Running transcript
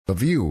The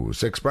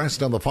views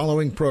expressed on the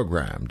following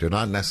program do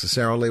not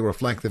necessarily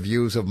reflect the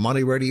views of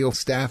Money Radio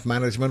staff,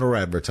 management, or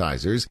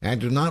advertisers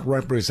and do not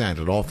represent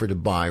an offer to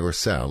buy or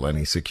sell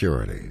any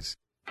securities.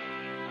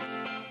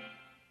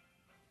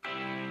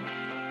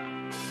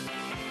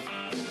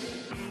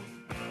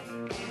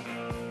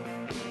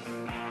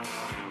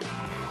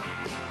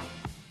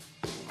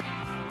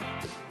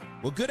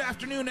 Well, good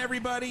afternoon,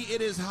 everybody.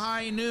 It is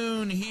high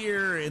noon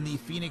here in the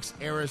Phoenix,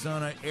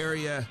 Arizona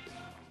area.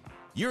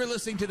 You're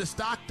listening to the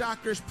Stock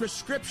Doctor's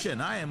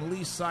Prescription. I am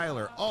Lee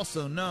Seiler,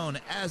 also known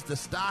as the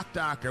Stock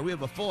Doctor. We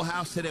have a full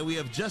house today. We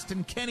have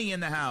Justin Kenny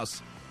in the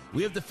house.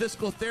 We have the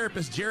fiscal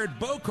therapist, Jared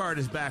Bocard,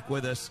 is back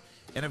with us.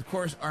 And, of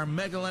course, our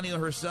megalennial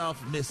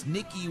herself, Miss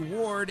Nikki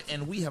Ward.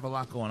 And we have a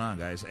lot going on,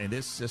 guys. And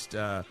this is just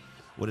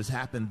what has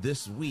happened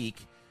this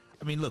week.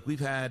 I mean, look, we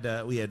had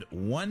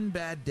one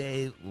bad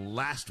day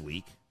last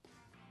week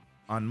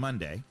on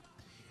Monday,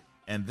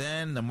 and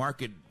then the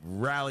market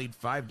rallied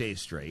 5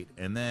 days straight,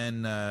 and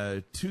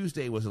then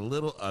Tuesday was a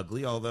little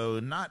ugly,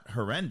 although not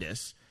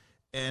horrendous,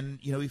 and,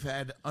 you know, we've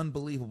had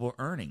unbelievable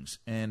earnings,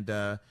 and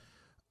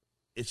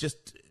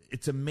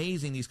it's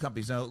amazing, these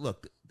companies. Now,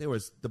 look,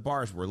 the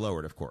bars were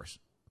lowered, of course,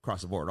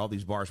 across the board. All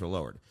these bars were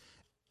lowered.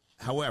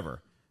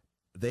 However,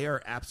 they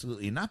are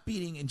absolutely not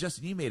beating, and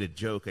Justin, you made a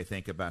joke, I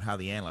think, about how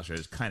the analysts are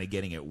just kind of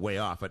getting it way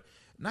off, but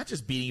not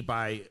just beating it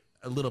by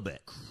a little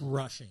bit.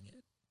 Crushing it.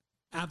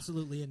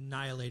 Absolutely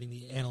annihilating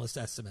the analyst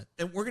estimate.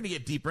 And we're going to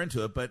get deeper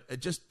into it,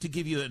 but just to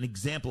give you an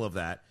example of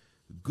that,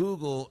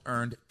 Google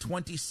earned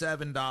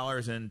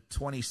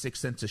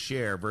 $27.26 a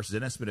share versus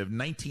an estimate of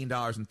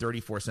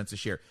 $19.34 a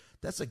share.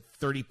 That's like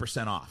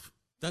 30% off.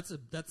 That's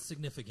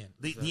significant.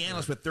 The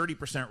analysts were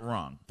 30%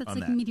 wrong. That's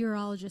on like that.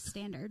 meteorologist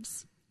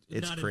standards.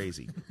 It's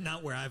crazy.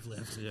 Not where I've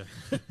lived. Yeah.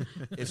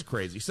 It's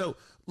crazy. So,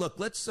 look,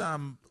 let's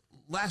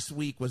last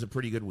week was a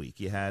pretty good week.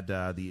 You had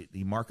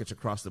the markets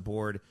across the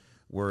board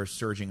were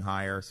surging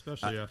higher,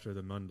 especially after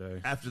the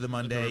Monday. After the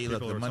Monday, people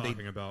the were Monday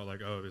talking about like,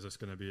 oh, is this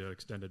going to be an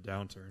extended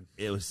downturn?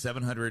 It was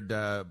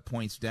 700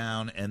 points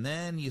down, and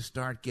then you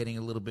start getting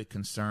a little bit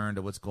concerned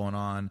of what's going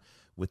on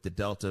with the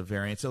Delta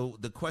variant. So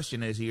the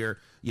question is here: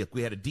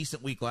 we had a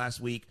decent week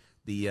last week.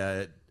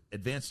 The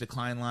advanced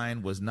decline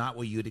line was not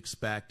what you'd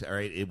expect. All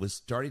right, it was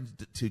starting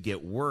to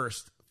get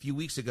worse a few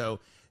weeks ago.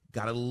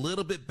 Got a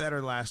little bit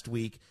better last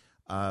week,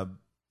 and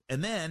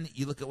then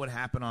you look at what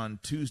happened on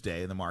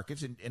Tuesday in the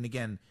markets, and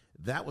again.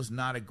 That was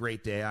not a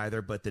great day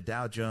either, but the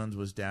Dow Jones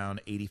was down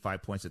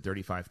 85 points at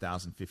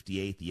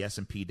 35,058. The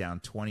S&P down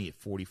 20 at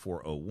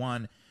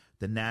 4401.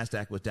 The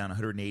NASDAQ was down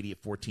 180 at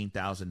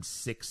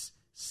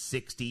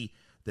 14,660.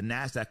 The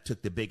NASDAQ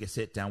took the biggest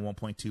hit, down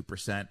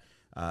 1.2%.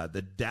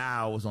 The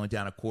Dow was only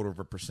down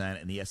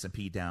 0.25%, and the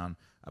S&P down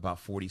about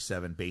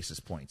 47 basis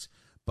points.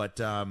 But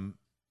we're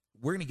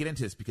going to get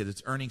into this because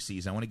it's earnings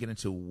season. I want to get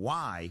into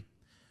why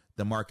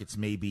the markets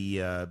may be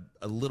a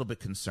little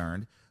bit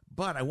concerned.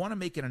 But I want to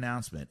make an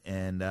announcement,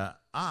 and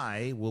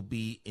I will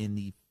be in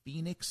the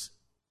Phoenix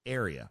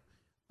area.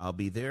 I'll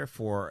be there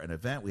for an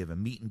event. We have a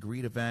meet and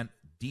greet event,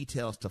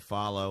 details to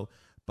follow.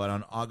 But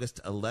on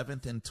August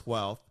 11th and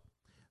 12th,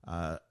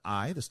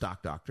 I, the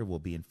Stock Doctor, will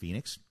be in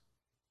Phoenix.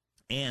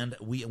 And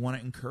we want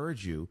to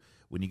encourage you,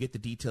 when you get the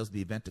details of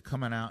the event, to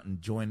come on out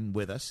and join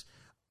with us.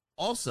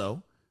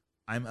 Also,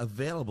 I'm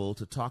available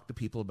to talk to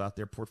people about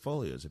their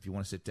portfolios. If you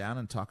want to sit down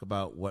and talk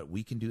about what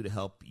we can do to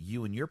help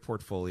you and your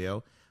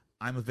portfolio,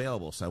 I'm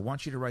available, so I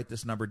want you to write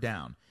this number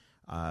down.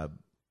 I'll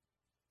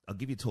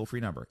give you a toll-free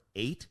number,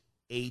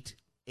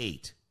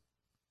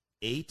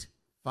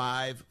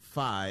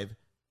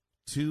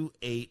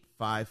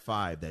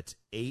 888-855-2855. That's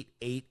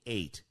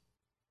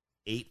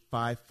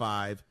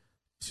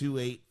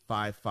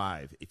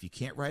 888-855-2855. If you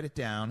can't write it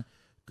down,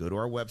 go to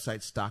our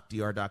website,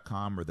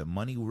 stockdr.com, or the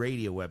Money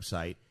Radio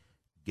website.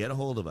 Get a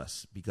hold of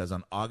us, because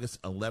on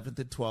August 11th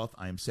and 12th,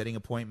 I am setting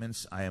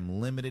appointments. I am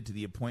limited to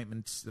the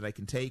appointments that I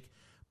can take,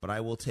 but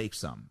I will take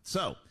some.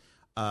 So,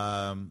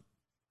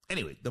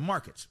 anyway, the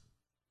markets.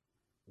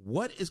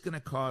 What is going to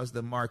cause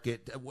the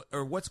market,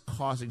 or what's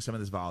causing some of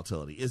this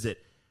volatility? Is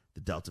it the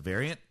Delta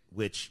variant,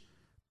 which,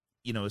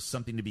 is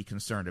something to be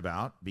concerned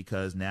about,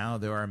 because now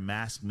there are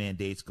mask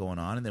mandates going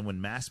on, and then when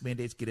mask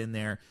mandates get in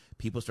there,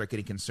 people start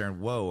getting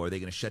concerned, whoa, are they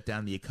going to shut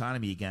down the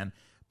economy again?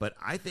 But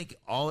I think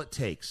all it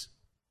takes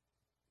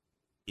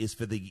is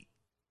for the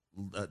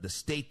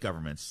state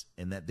governments,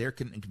 and that they're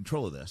in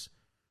control of this,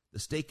 the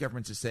state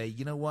governments to say,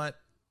 you know what,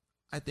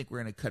 I think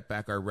we're going to cut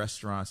back our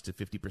restaurants to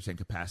 50%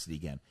 capacity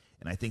again.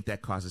 And I think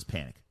that causes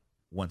panic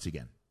once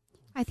again.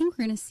 I think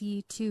we're going to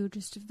see, too,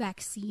 just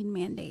vaccine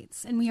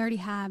mandates. And we already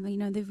have,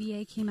 the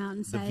VA came out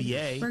and said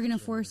we're going to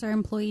force our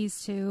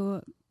employees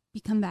to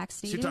become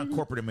vaccinated. So you're talking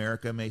corporate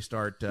America may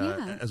start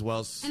as well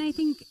as... And I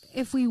think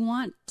if we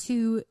want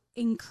to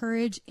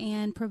encourage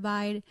and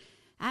provide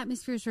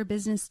atmospheres for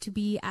business to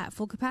be at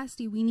full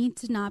capacity, we need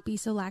to not be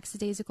so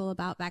lackadaisical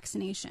about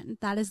vaccination.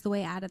 That is the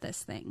way out of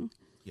this thing.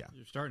 Yeah.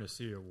 You're starting to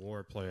see a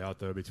war play out,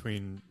 though,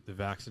 between the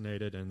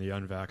vaccinated and the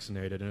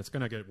unvaccinated, and it's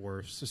going to get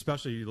worse.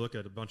 Especially you look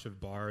at a bunch of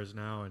bars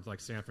now, and like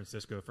San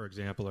Francisco, for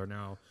example, are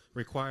now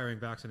requiring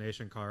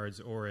vaccination cards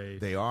or a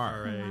They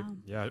are.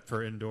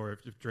 for indoor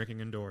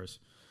drinking indoors.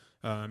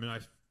 And I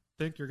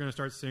think you're going to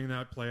start seeing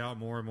that play out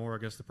more and more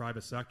against the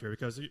private sector,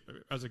 because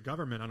as a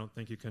government, I don't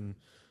think you can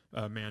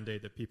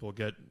mandate that people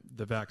get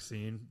the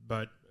vaccine,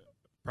 but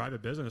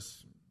private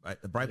business. I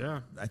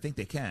think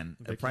they can.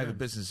 Private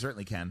business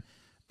certainly can.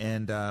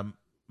 And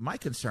my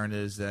concern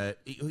is that,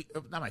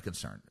 not my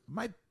concern,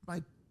 my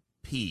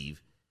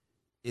peeve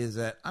is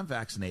that I'm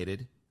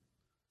vaccinated,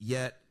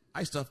 yet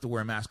I still have to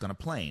wear a mask on a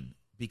plane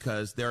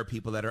because there are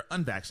people that are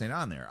unvaccinated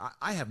on there.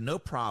 I have no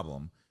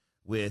problem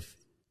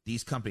with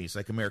these companies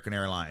like American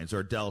Airlines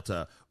or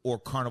Delta or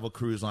Carnival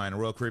Cruise Line or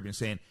Royal Caribbean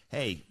saying,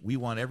 hey, we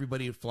want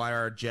everybody to fly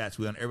our jets.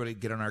 We want everybody to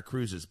get on our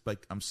cruises. But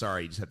I'm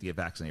sorry, you just have to get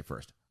vaccinated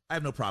first. I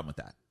have no problem with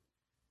that.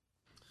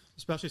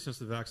 Especially since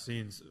the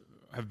vaccines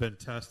have been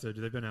tested.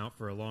 They've been out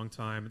for a long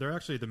time. They're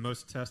actually the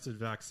most tested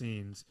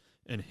vaccines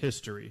in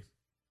history.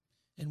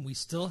 And we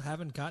still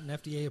haven't gotten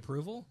FDA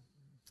approval?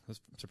 As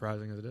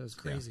surprising as it is.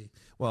 Crazy. Yeah.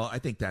 Well, I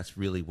think that's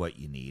really what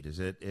you need. Is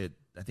it?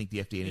 I think the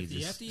FDA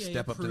needs to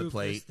step up to the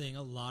plate. This thing,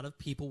 a lot of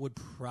people would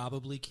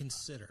probably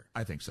consider.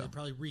 I think so. They'd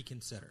probably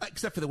reconsider.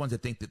 Except for the ones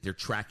that think that they're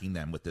tracking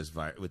them with this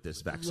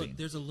vaccine. Look,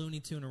 there's a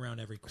Looney Tune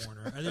around every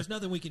corner. There's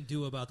nothing we can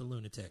do about the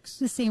lunatics.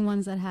 The same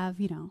ones that have,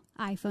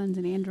 iPhones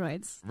and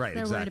Androids. Right,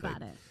 They're exactly. worried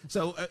about it.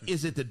 So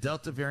is it the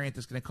Delta variant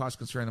that's going to cause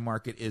concern in the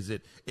market? Is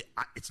it?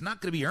 It's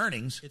not going to be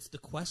earnings. It's the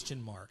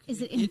question mark.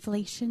 Is it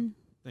inflation?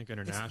 I think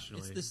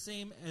internationally. It's the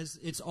same as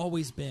it's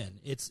always been.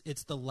 It's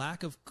the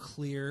lack of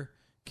clear,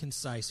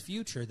 concise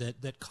future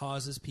that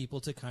causes people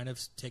to kind of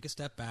take a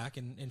step back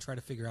and try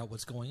to figure out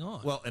what's going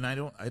on. Well, and I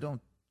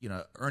don't,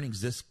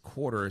 earnings this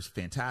quarter is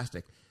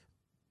fantastic,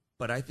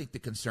 but I think the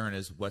concern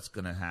is what's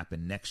going to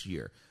happen next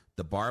year.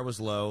 The bar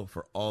was low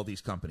for all these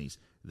companies.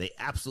 They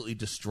absolutely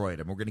destroyed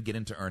them. We're going to get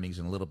into earnings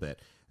in a little bit.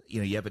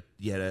 You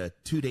had a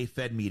 2-day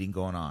Fed meeting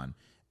going on.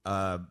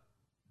 Are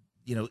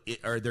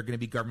there going to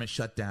be government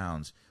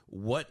shutdowns?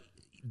 What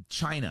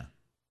China?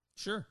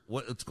 Sure.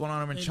 What's going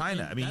on over in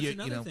China? I mean, that's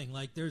another thing.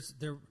 Like,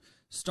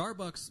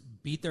 Starbucks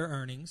beat their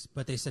earnings,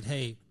 but they said,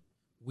 "Hey,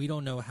 we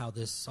don't know how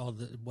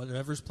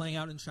whatever's playing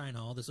out in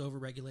China, all this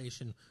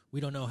overregulation,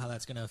 we don't know how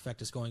that's going to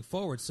affect us going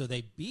forward." So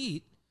they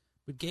beat,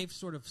 but gave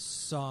sort of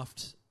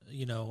soft,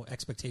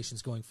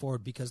 expectations going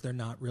forward because they're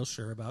not real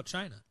sure about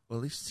China.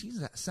 Well, it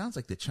sounds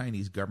like the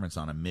Chinese government's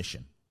on a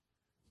mission.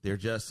 They're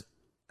just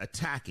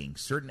attacking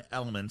certain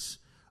elements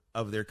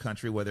of their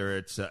country, whether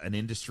it's an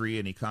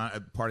industry,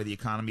 part of the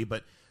economy.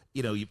 But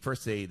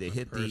first they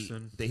hit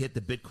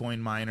the Bitcoin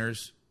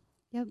miners.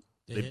 Yep.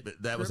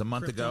 That was a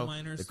month ago.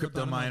 The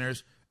crypto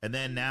miners, and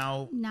then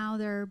now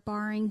they're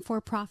barring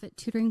for-profit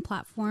tutoring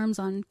platforms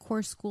on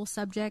core school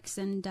subjects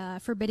and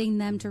forbidding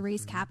them to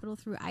raise capital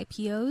through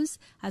IPOs,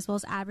 as well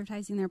as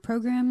advertising their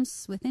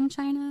programs within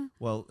China.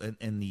 Well,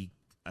 and the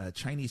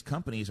Chinese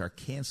companies are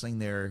canceling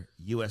their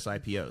U.S.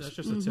 IPOs. That's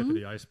just the tip of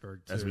the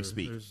iceberg, too. As we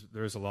speak.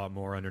 There's a lot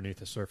more underneath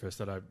the surface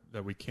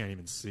that we can't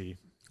even see.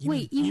 You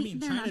mean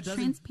they're China not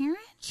transparent?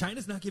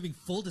 China's not giving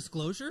full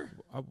disclosure?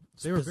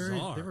 They were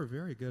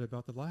very good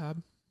about the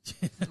lab.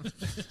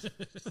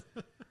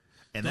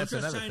 And that's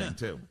another thing,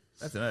 too.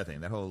 That's another thing,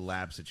 that whole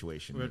lab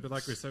situation. But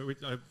like we said,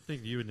 I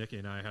think you and Nikki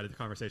and I had a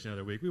conversation the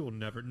other week.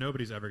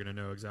 Nobody's ever going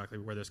to know exactly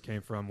where this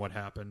came from, what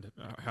happened,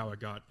 how it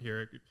got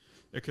here.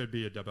 It could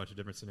be a bunch of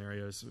different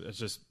scenarios. It's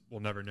just we'll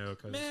never know.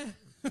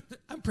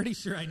 I'm pretty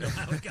sure I know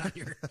how it got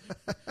here.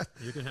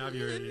 You can have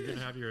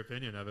your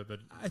opinion of it, but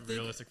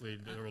realistically,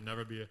 there will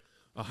never be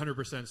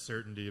 100%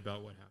 certainty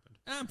about what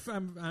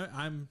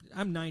happened.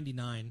 I'm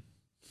 99.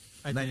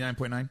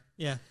 99.9.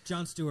 Yeah,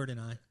 Jon Stewart and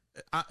I.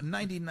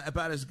 90,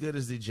 about as good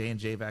as the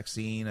J&J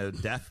vaccine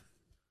of death,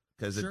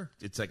 because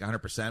it's like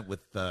 100% with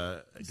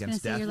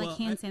against death. Like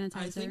hand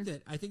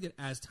sanitizer. I think that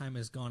as time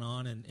has gone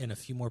on and a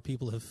few more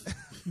people have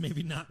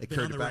maybe not been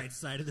on the right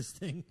side of this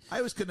thing. I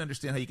always couldn't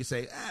understand how you could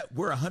say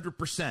we're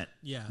 100%.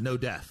 No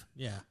death.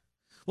 Yeah.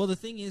 Well, the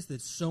thing is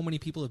that so many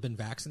people have been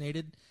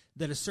vaccinated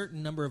that a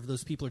certain number of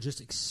those people are just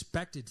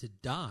expected to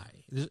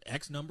die. There's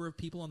X number of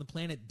people on the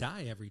planet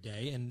die every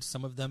day, and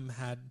some of them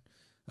had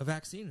a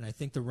vaccine. And I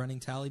think the running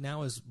tally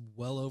now is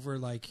well over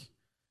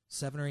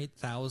 7,000 or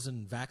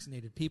 8,000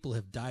 vaccinated people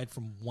have died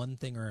from one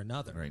thing or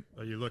another. Right.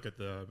 You look at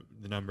the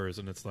numbers,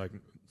 and it's like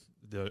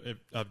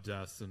of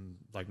deaths, and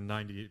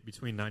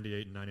between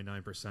 98 and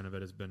 99% of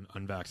it has been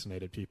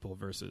unvaccinated people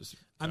versus.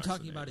 I'm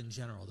talking about in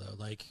general, though.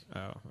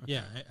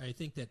 Yeah, I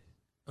think that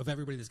of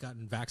everybody that's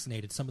gotten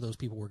vaccinated, some of those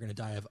people were going to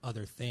die of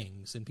other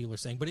things, and people are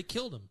saying, but it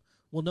killed them.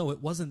 Well, no,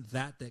 it wasn't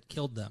that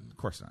killed them. Of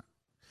course not.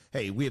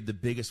 Hey, we have the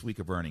biggest week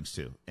of earnings,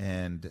 too.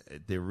 And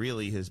there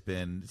really it's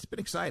been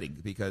exciting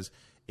because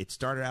it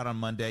started out on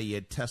Monday. You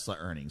had Tesla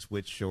earnings,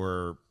 which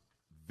were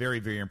very,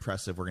 very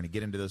impressive. We're going to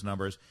get into those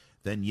numbers.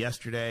 Then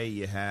yesterday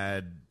you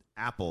had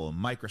Apple,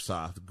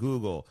 Microsoft,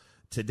 Google.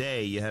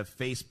 Today you have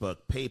Facebook,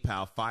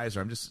 PayPal,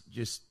 Pfizer. I'm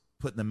just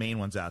putting the main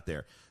ones out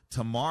there.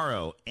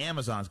 tomorrow,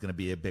 Amazon's going to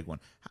be a big one.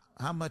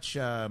 How much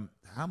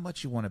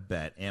you want to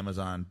bet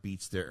Amazon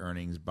beats their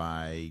earnings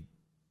by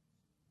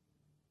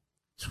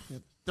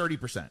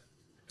 30%?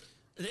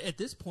 At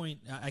this point,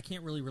 I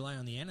can't really rely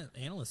on the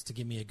analysts to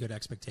give me a good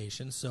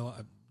expectation. So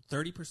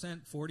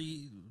 30%,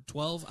 40,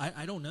 12,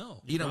 I don't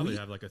know. You probably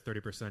have like a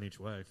 30% each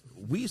way.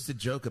 We used to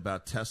joke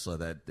about Tesla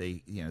that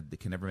they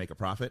can never make a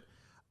profit.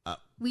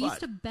 We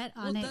used to bet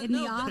on it in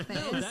the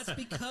office. No, that's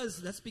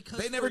because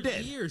they never for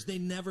did. years they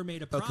never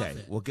made a profit. Okay,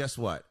 well, guess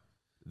what?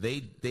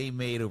 They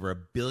made over $1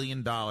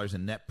 billion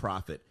in net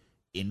profit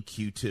in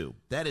Q2.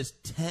 That is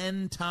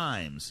 10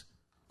 times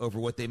over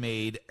what they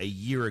made a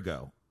year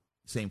ago,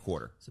 same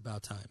quarter. It's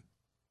about time.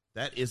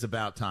 That is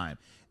about time.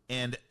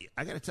 And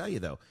I got to tell you,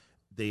 though,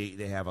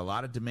 they have a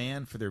lot of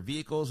demand for their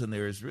vehicles, and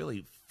there's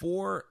really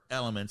 4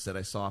 elements that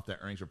I saw off that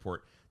earnings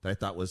report that I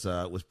thought was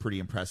pretty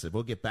impressive.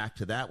 We'll get back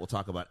to that. We'll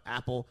talk about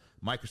Apple,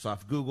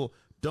 Microsoft, Google.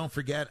 Don't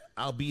forget,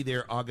 I'll be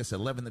there August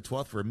 11th and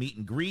 12th for a meet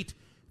and greet.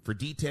 For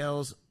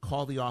details,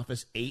 call the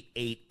office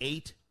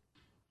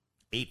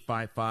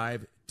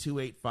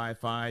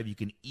 888-855-2855. You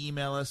can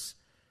email us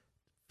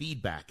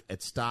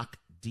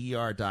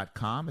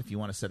feedback@stockdr.com if you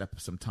want to set up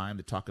some time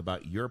to talk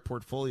about your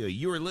portfolio.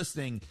 You are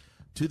listening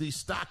to the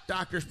Stock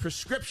Doctor's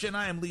Prescription.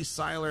 I am Lee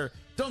Seiler.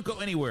 Don't go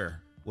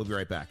anywhere. We'll be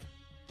right back.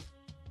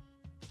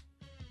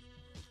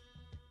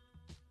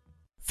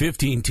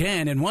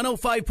 1510 and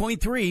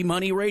 105.3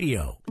 Money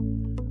Radio.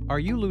 Are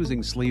you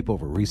losing sleep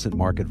over recent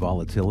market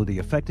volatility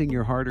affecting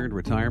your hard-earned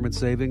retirement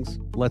savings?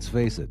 Let's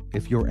face it,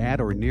 if you're at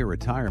or near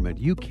retirement,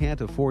 you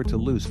can't afford to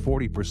lose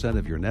 40%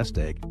 of your nest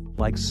egg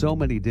like so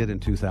many did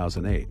in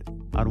 2008.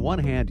 On one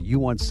hand, you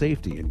want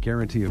safety and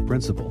guarantee of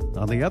principal.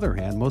 On the other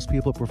hand, most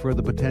people prefer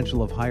the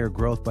potential of higher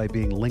growth by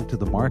being linked to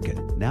the market.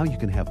 Now you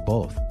can have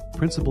both.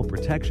 Principal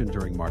protection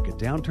during market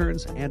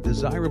downturns and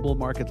desirable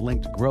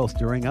market-linked growth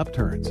during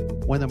upturns.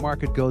 When the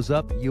market goes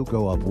up, you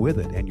go up with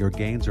it and your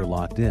gains are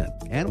locked in.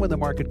 And when the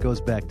market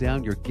goes back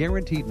down, you're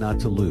guaranteed not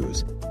to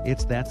lose.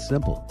 It's that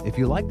simple. If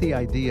you like the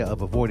idea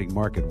of avoiding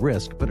market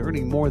risk but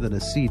earning more than a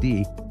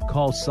CD,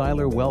 call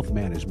Seiler Wealth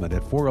Management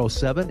at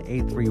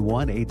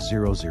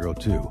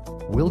 407-831-8002.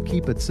 We'll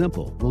keep it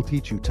simple. We'll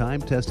teach you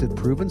time-tested,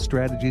 proven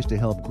strategies to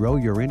help grow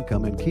your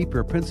income and keep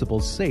your principal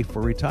safe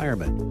for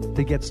retirement.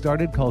 To get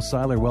started, call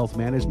Seiler Wealth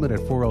Management at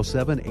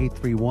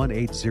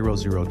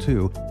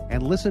 407-831-8002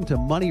 and listen to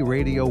Money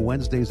Radio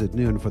Wednesdays at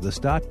noon for the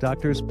Stock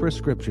Doctor's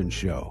Prescription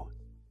Show.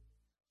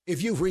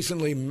 If you've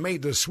recently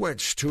made the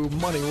switch to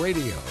Money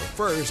Radio,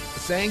 first,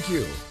 thank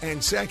you.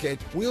 And second,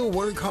 we'll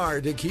work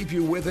hard to keep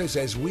you with us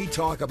as we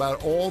talk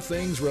about all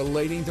things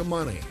relating to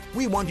money.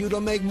 We want you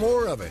to make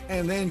more of it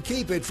and then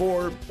keep it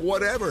for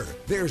whatever.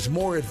 There's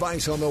more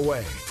advice on the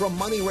way from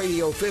Money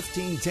Radio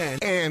 1510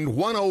 and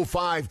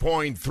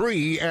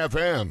 105.3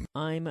 FM.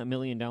 I'm $1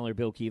 Million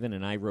Bill Keevan,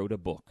 and I wrote a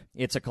book.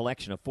 It's a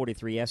collection of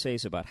 43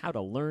 essays about how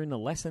to learn the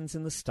lessons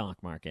in the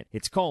stock market.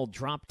 It's called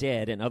Drop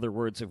Dead and Other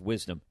Words of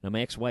Wisdom. Now,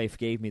 my ex-wife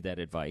gave me that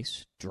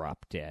advice,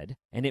 drop dead,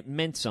 and it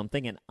meant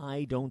something, and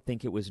I don't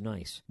think it was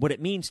nice. What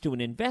it means to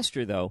an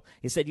investor, though,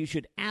 is that you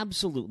should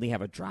absolutely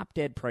have a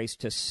drop-dead price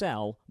to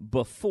sell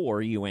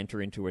before you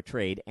enter into a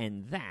trade,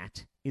 and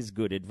that is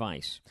good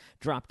advice.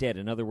 Drop Dead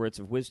and Other Words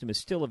of Wisdom is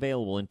still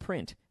available in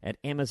print at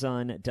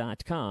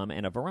Amazon.com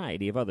and a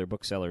variety of other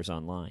booksellers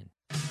online.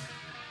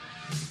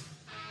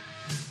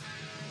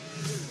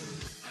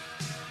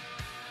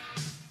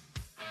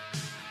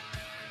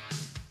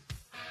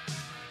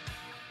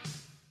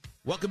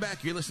 Welcome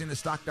back. You're listening to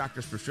Stock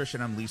Doctor's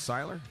Prescription. I'm Lee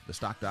Seiler, the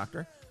Stock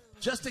Doctor.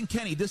 Justin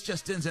Kenny, this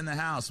just in's in the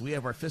house. We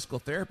have our fiscal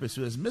therapist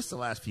who has missed the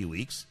last few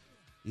weeks.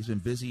 He's been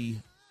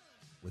busy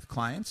with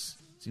clients.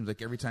 Seems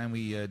like every time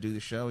we do the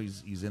show,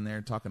 he's in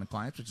there talking to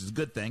clients, which is a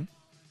good thing.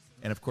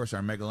 And, of course,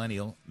 our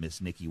megalennial, Miss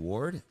Nikki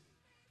Ward.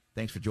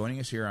 Thanks for joining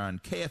us here on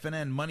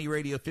KFNN Money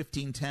Radio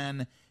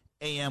 1510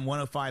 AM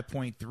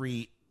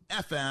 105.3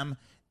 FM.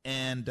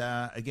 And,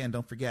 again,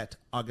 don't forget,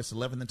 August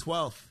 11th and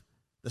 12th.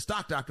 The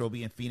Stock Doctor will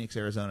be in Phoenix,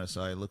 Arizona,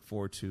 so I look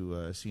forward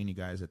to seeing you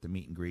guys at the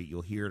meet and greet.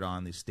 You'll hear it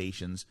on the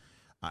stations.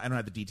 I don't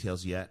have the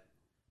details yet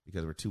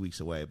because we're 2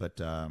 weeks away, but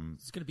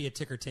it's going to be a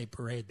ticker tape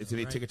parade. It's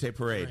going to be a ticker tape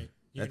parade. Right.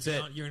 That's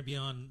it. You're going to be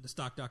on the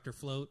Stock Doctor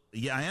float.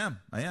 Yeah, I am.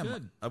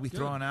 Good. I'll be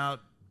throwing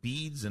out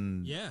beads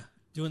and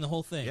doing the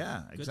whole thing.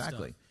 Yeah, Good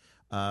exactly.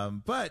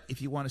 But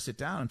if you want to sit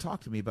down and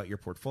talk to me about your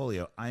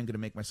portfolio, I'm going to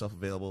make myself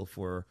available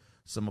for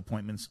some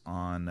appointments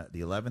on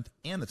the 11th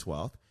and the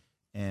 12th.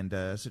 And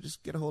so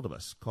just get a hold of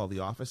us. Call the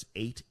office,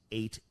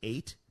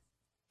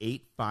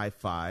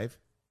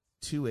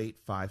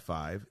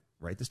 888-855-2855.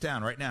 Write this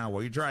down right now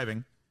while you're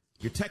driving.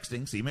 You're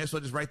texting, so you may as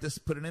well just write this,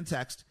 put it in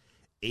text,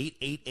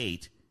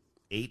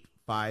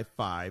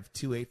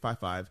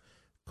 888-855-2855.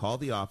 Call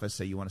the office,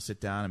 say you want to sit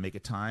down and make a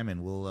time,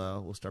 and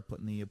we'll start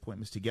putting the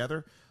appointments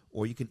together.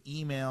 Or you can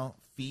email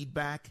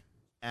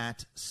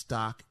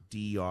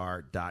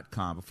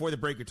feedback@stockdr.com. Before the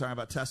break, you're talking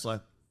about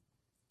Tesla,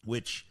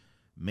 which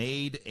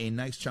made a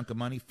nice chunk of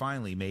money.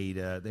 Finally,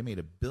 they made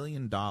 $1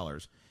 billion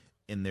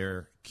in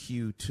their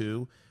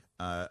Q2,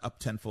 up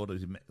tenfold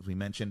as we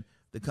mentioned.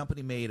 The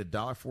company made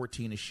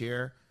 $1.14 a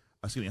share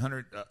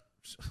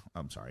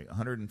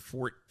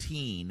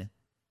 114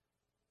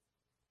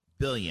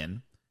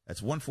 billion.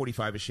 That's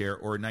 145 a share,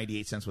 or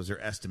 98 cents was their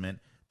estimate.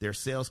 Their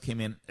sales came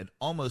in at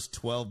almost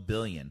 12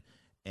 billion,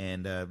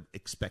 and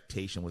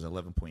expectation was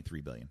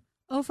 11.3 billion.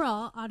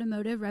 Overall,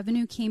 automotive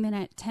revenue came in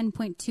at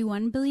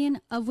 $10.21 billion,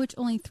 of which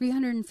only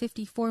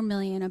 $354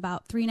 million,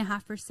 about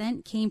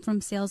 3.5%, came from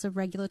sales of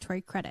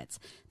regulatory credits.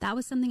 That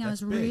was something I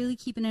was really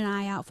keeping an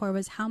eye out for,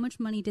 was how much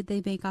money did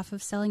they make off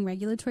of selling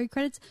regulatory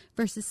credits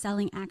versus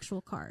selling actual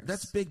cars.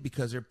 That's big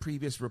because their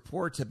previous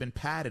reports have been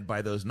padded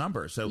by those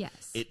numbers. So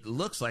it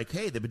looks like,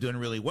 hey, they've been doing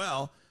really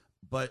well.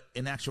 But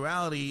in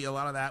actuality, a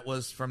lot of that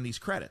was from these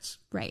credits.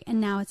 Right.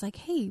 And now it's like,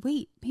 hey,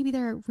 wait, maybe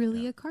they're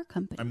really a car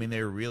company. I mean,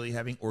 they're really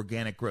having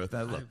organic growth.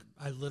 Now, look,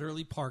 I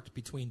literally parked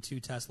between two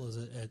Teslas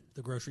at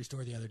the grocery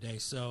store the other day.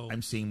 So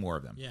I'm seeing more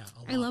of them. Yeah.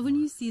 I love when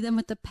you see them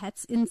with the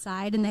pets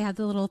inside and they have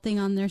the little thing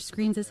on their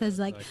screens that says,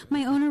 like,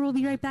 my owner will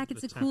be right back.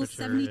 It's a cool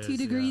 72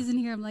 degrees in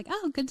here. I'm like,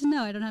 oh, good to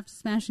know. I don't have to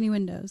smash any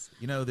windows.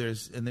 You know,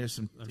 there's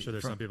some. I'm sure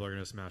there's some people are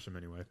going to smash them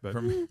anyway. But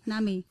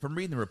not me. From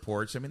reading the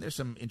reports, I mean, there's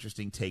some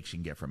interesting takes you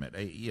can get from it.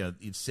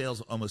 It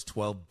sales almost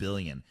 $12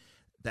 billion.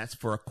 That's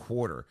for a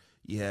quarter.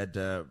 You had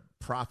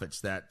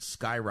profits that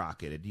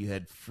skyrocketed. You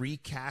had free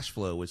cash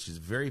flow, which is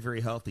very,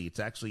 very healthy. It's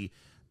actually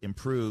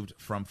improved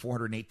from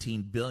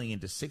 $418 billion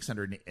to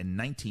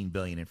 $619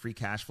 billion in free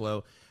cash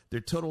flow.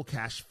 Their total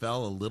cash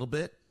fell a little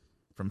bit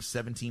from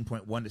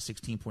 $17.1 to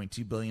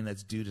 $16.2 billion.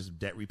 That's due to some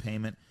debt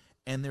repayment.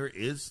 And there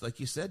is, like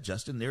you said,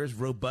 Justin, there is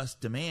robust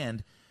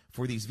demand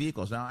for these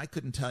vehicles. Now, I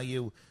couldn't tell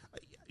you,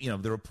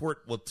 the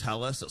report will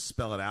tell us, it'll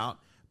spell it out.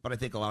 But I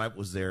think a lot of it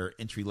was their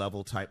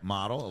entry-level type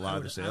model, a lot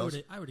of the sales.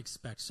 I would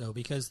expect so,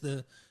 because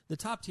the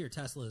top-tier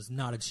Tesla is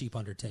not a cheap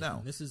undertaking.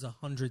 No. This is a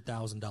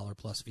 $100,000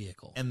 plus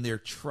vehicle. And their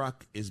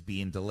truck is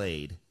being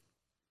delayed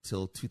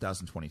till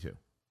 2022.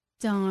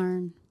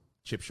 Darn.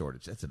 Chip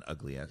shortage. That's an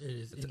ugly ass.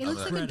 It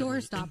looks like a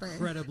door stopper.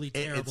 Incredibly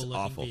terrible-looking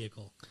awful.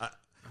 vehicle.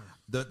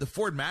 The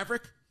Ford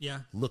Maverick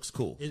looks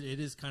cool.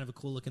 It is kind of a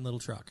cool-looking little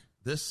truck.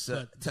 This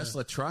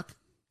Tesla truck?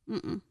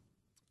 Mm-mm.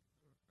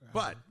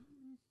 But...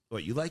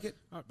 What, you like it?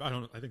 I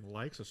think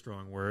like's a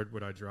strong word.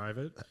 Would I drive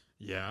it?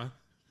 Yeah.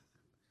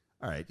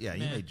 All right. Yeah,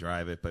 you may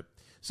drive it. But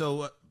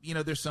so,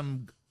 there's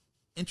some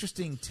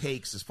interesting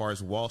takes as far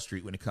as Wall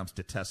Street when it comes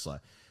to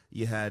Tesla.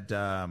 You had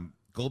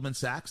Goldman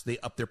Sachs. They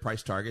upped their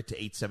price target to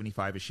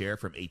 $8.75 a share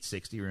from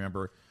 $8.60.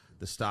 Remember,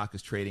 the stock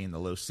is trading in the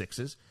low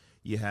sixes.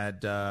 You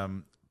had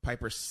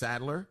Piper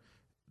Sadler.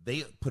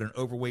 They put an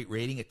overweight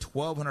rating at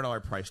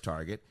 $1,200 price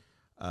target.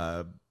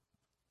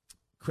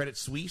 Credit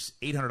Suisse,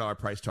 $800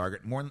 price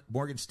target.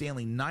 Morgan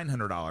Stanley,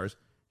 $900.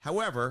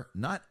 However,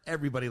 not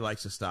everybody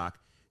likes the stock.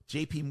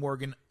 JP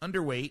Morgan,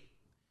 underweight,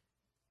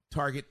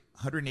 target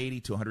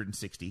 180 to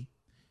 160.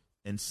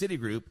 And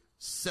Citigroup,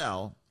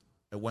 sell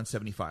at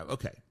 175.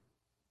 Okay.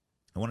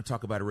 I want to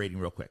talk about a rating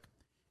real quick.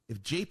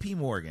 If JP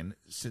Morgan,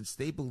 since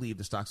they believe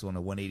the stock's going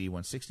to 180,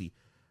 160,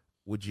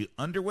 would you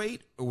underweight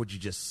or would you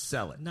just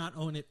sell it? Not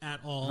own it at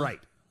all. Right.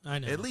 I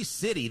know. At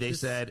least Citi, they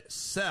said,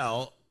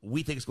 sell.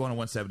 We think it's going to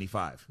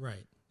 175.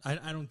 Right.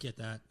 I don't get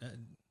that.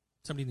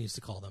 Somebody needs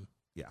to call them.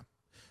 Yeah.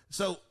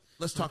 So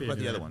let's talk about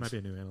the other ones. Might be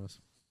a new analyst.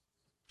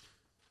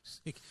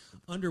 Like,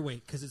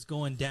 underweight because it's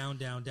going down,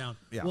 down, down.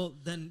 Yeah. Well,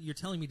 then you're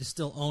telling me to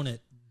still own it,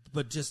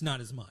 but just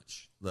not as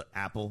much. Look,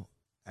 Apple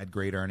had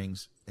great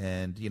earnings,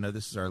 and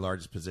this is our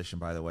largest position,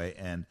 by the way.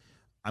 And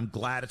I'm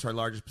glad it's our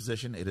largest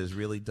position. It has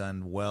really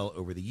done well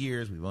over the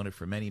years. We've owned it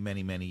for many,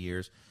 many, many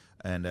years,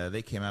 and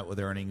they came out with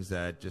earnings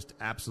that just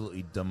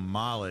absolutely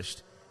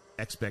demolished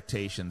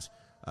expectations.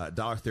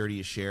 $1.30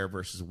 a share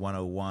versus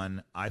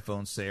 $1.01.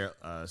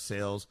 iPhone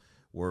sales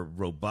were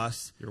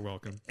robust. You're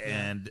welcome.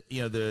 And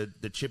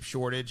the chip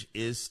shortage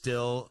is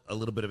still a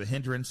little bit of a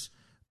hindrance,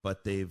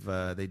 but they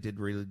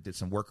did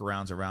some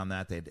workarounds around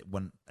that. They had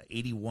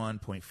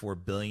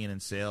 $81.4 billion in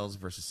sales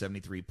versus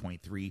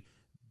 $73.3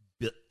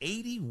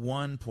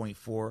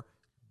 $81.4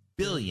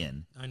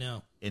 billion. I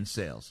know. In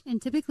sales.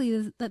 And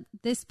typically,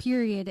 this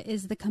period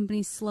is the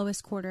company's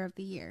slowest quarter of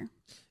the year.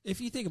 If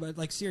you think about it,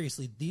 like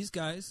seriously, these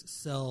guys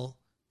sell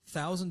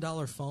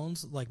 $1,000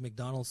 phones like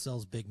McDonald's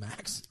sells Big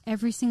Macs.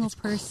 Every single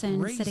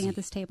person crazy. Sitting at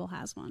this table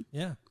has one.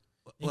 Yeah.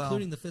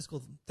 Including the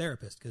physical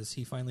therapist, because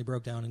he finally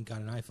broke down and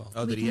got an iPhone.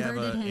 Oh, did he have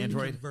an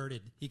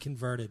Android? He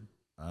converted.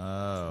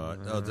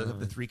 Oh,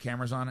 the 3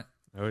 cameras on it?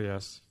 Oh,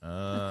 yes.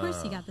 Of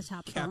course he got the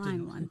top of the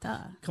line one. Duh.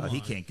 Come on. He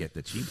can't get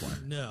the cheap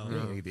one. No. He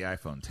can get the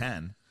iPhone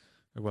 10.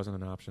 It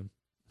wasn't an option.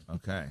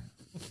 Okay.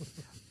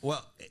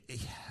 Well,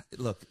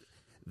 look,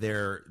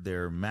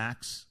 their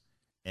Macs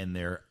and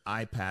their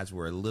iPads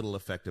were a little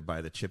affected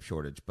by the chip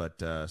shortage, but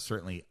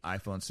certainly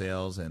iPhone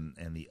sales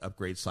and the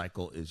upgrade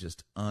cycle is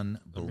just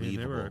unbelievable. I mean,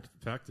 they were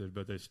affected,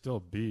 but they still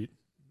beat.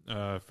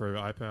 For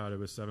iPad, it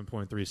was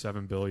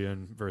 $7.37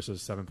 billion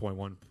versus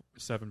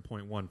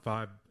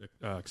 $7.15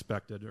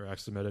 expected or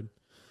estimated,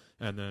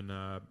 and then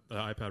the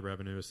iPad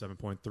revenue is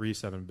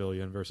 $7.37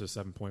 billion versus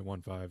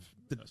 $7.15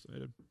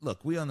 estimated.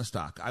 Look, we own the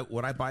stock.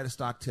 Would I buy the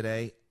stock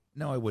today?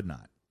 No, I would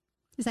not.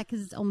 Is that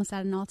because it's almost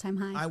at an all-time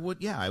high? I would,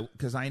 yeah,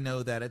 because I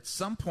know that at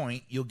some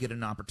point you'll get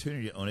an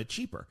opportunity to own it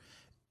cheaper.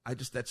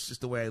 That's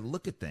just the way I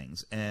look at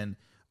things. And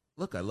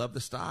look, I love the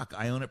stock.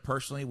 I own it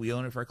personally. We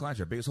own it for our clients,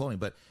 our biggest holding.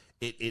 But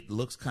it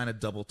looks kind of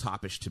double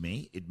topish to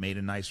me. It made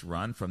a nice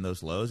run from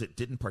those lows. It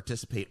didn't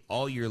participate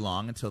all year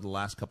long until the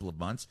last couple of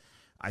months.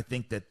 I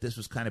think that this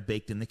was kind of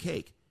baked in the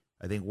cake.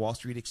 I think Wall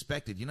Street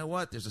expected, you know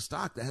what, there's a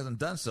stock that hasn't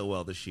done so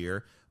well this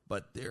year,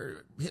 but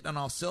they're hitting on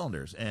all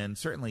cylinders. And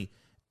certainly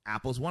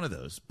Apple's one of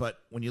those. But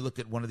when you look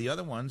at one of the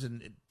other ones,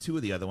 and two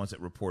of the other ones that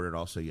reported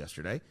also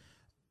yesterday,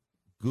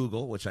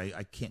 Google, which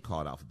I can't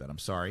call it Alphabet, I'm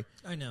sorry.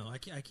 I know, I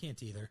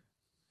can't either.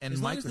 And as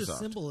Microsoft. long as the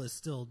symbol is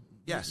still,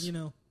 yes,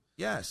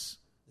 yes,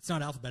 it's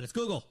not Alphabet, it's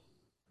Google.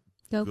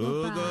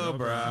 Google, brah.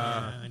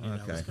 Yeah, I knew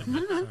that was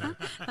coming. Sorry.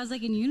 I was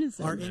like in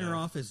unison. Our inner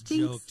office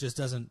joke just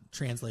doesn't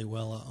translate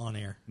well on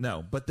air.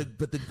 No, but the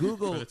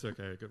Google. But it's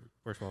okay. It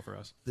works well for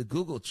us. The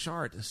Google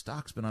chart, the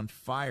stock's been on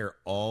fire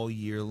all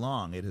year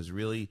long. It has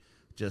really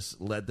just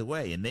led the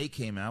way, and they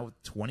came out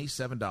with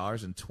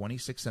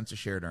 $27.26 a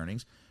share in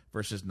earnings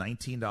versus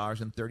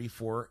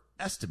 $19.34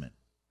 estimate.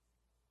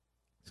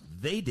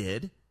 They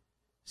did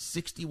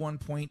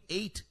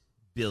 $61.8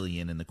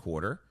 billion in the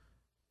quarter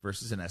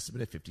versus an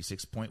estimate of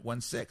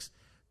 56.16.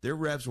 Their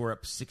revs were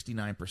up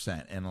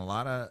 69%, and a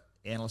lot of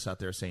analysts out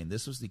there are saying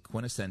this was the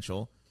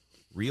quintessential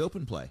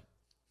reopen play.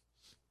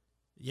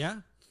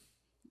 Yeah.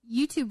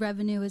 YouTube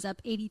revenue is up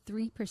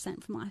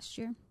 83% from last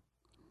year.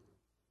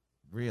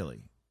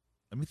 Really?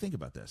 Let me think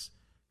about this,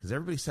 because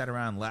everybody sat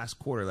around last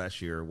quarter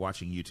last year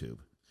watching YouTube.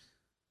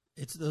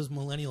 It's those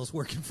millennials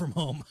working from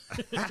home.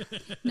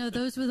 No,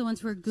 those were the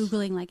ones who were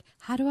Googling, like,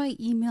 how do I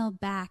email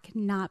back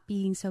not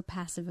being so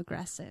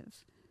passive-aggressive?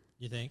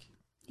 You think?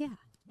 Yeah.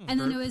 And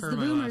then it was the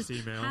boomers.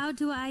 How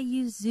do I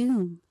use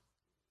Zoom?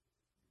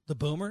 The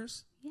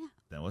boomers? Yeah.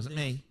 That wasn't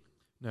me.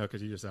 No,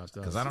 because you just asked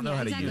us. Because I don't know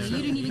how to use it. it.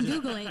 You didn't even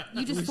Google it.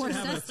 You just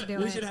forced us to do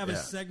it. We should have a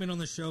segment on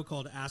the show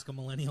called Ask a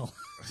Millennial.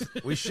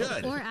 We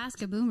should. Or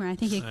Ask a Boomer. I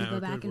think it could go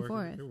back and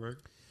forth.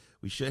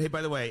 We should. Hey,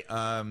 by the way,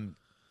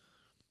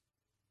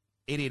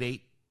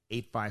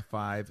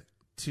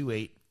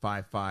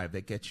 888-855-2855.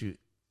 That gets you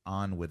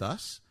on with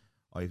us.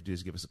 All you have to do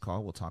is give us a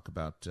call. We'll talk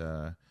about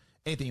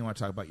anything you want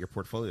to talk about, your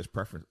portfolios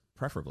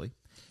preferably.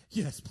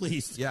 Yes,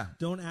 please. Yeah.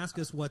 Don't ask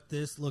us what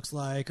this looks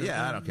like. Or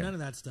I don't care. None of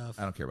that stuff.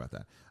 I don't care about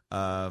that.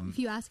 If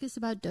you ask us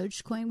about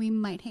Dogecoin, we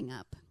might hang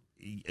up.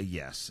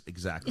 Yes,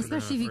 exactly.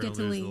 Especially if you get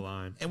to leave.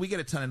 And we get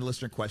a ton of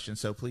listener questions,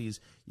 so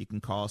please, you can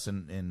call us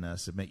and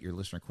submit your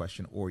listener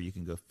question, or you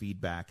can go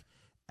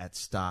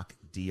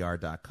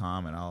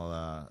feedback@stockdr.com, and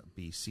I'll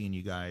be seeing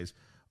you guys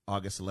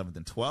August 11th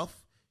and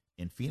 12th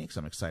in Phoenix.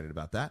 I'm excited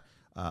about that.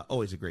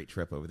 Always a great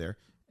trip over there.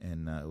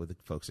 And with the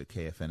folks at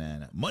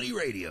KFNN. Money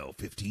Radio,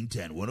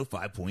 1510,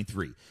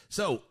 105.3.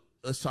 So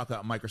let's talk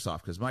about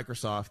Microsoft, because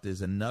Microsoft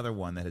is another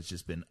one that has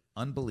just been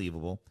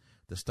unbelievable.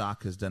 The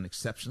stock has done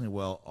exceptionally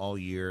well all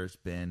year. It's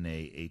been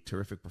a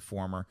terrific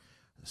performer.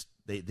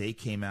 They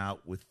came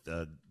out with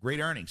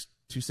great earnings,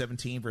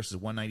 217 versus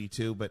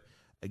 192. But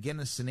again,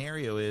 the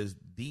scenario is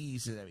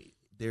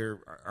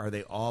are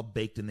they all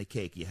baked in the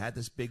cake? You had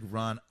this big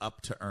run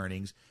up to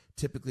earnings.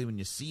 Typically, when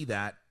you see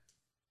that,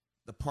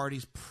 the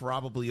party's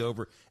probably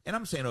over, and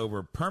I'm saying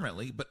over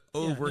permanently, but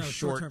over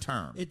short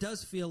term. It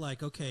does feel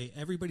like, okay,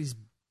 everybody's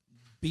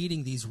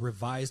beating these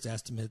revised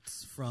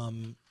estimates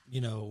from,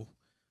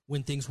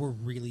 when things were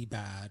really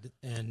bad,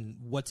 and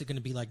what's it going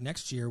to be like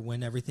next year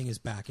when everything is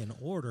back in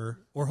order,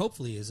 or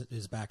hopefully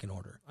is back in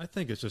order? I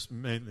think it's just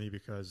mainly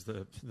because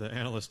the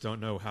analysts don't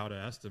know how to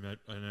estimate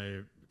in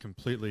a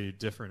completely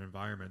different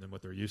environment than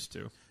what they're used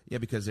to. Yeah,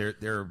 because there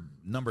are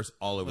numbers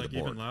all over the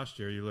board. Even last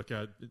year, you look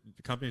at the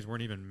companies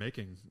weren't even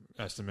making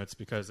estimates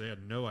because they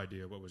had no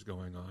idea what was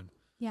going on.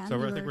 Yeah,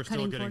 so I think we're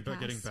still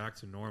getting back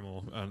to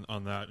normal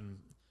on that. And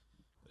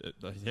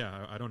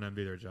I don't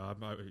envy their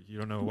job. You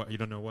don't know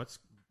what's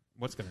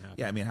going to happen.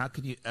 Yeah, I mean, how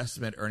can you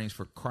estimate earnings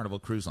for Carnival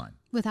Cruise Line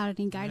without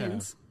any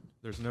guidance? Yeah,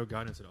 there's no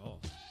guidance at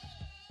all.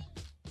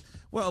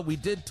 Well, we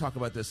did talk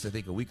about this, I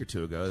think, a week or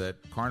two ago, that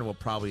Carnival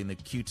probably in the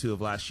Q2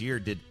 of last year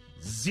did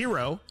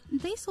zero.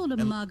 They sold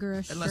a mug or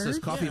a shirt. Unless there's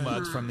coffee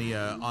mugs from the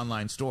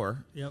online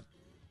store. Yep.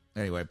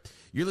 Anyway,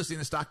 you're listening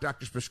to Stock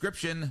Doctor's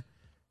Prescription.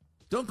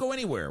 Don't go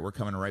anywhere. We're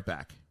coming right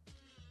back.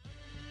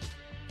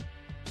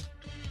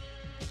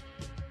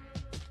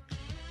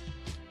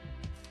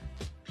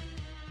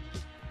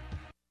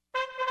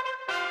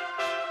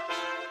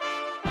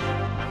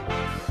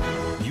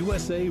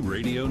 USA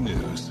Radio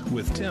News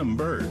with Tim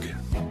Berg.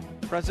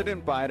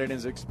 President Biden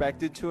is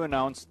expected to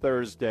announce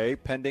Thursday,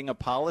 pending a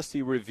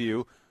policy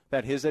review,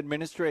 that his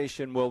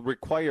administration will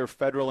require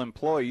federal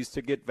employees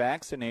to get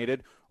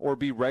vaccinated or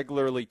be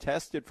regularly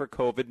tested for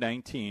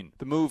COVID-19.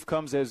 The move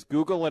comes as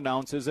Google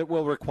announces it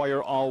will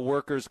require all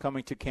workers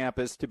coming to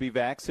campus to be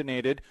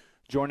vaccinated,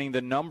 joining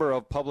the number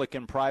of public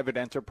and private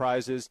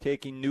enterprises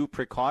taking new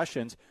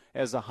precautions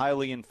as a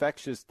highly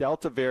infectious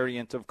Delta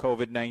variant of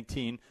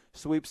COVID-19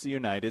 sweeps the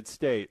United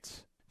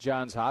States.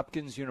 Johns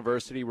Hopkins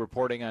University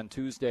reporting on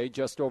Tuesday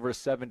just over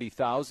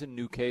 70,000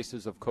 new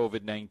cases of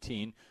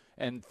COVID-19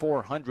 and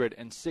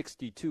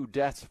 462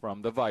 deaths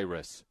from the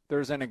virus.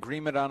 There's an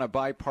agreement on a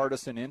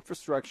bipartisan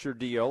infrastructure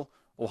deal.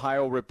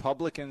 Ohio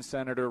Republican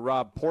Senator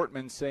Rob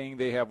Portman saying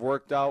they have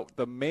worked out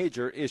the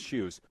major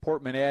issues.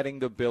 Portman adding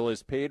the bill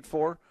is paid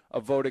for. A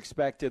vote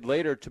expected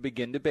later to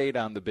begin debate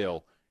on the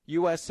bill.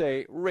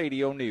 USA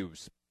Radio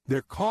News.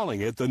 They're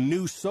calling it the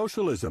new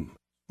socialism.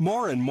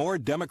 More and more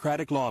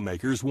Democratic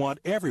lawmakers want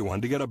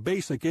everyone to get a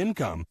basic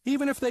income,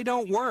 even if they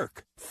don't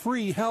work.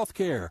 Free health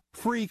care,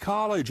 free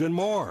college, and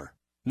more.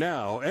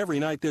 Now, every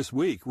night this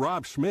week,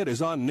 Rob Schmidt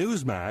is on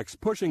Newsmax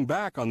pushing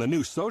back on the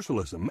new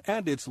socialism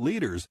and its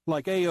leaders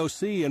like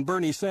AOC and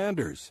Bernie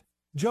Sanders.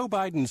 Joe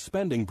Biden's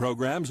spending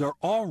programs are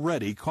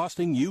already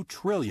costing you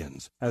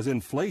trillions as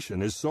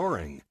inflation is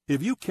soaring.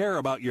 If you care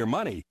about your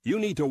money, you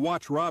need to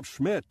watch Rob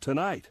Schmidt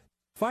tonight.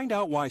 Find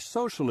out why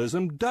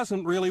socialism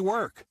doesn't really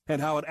work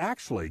and how it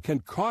actually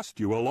can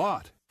cost you a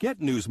lot. Get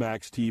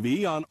Newsmax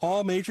TV on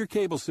all major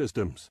cable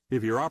systems.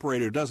 If your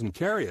operator doesn't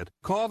carry it,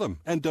 call them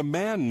and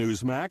demand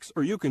Newsmax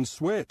or you can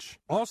switch.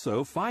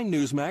 Also, find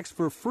Newsmax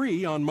for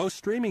free on most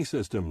streaming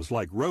systems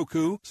like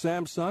Roku,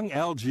 Samsung,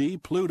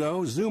 LG,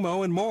 Pluto,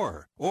 Xumo, and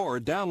more. Or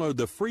download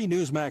the free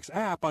Newsmax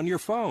app on your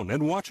phone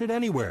and watch it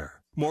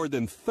anywhere. More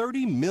than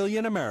 30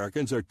 million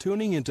Americans are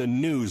tuning into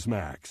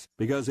Newsmax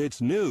because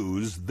it's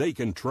news they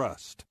can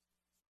trust.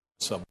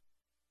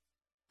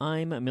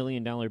 I'm $1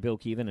 Million Bill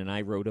Keevan, and I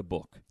wrote a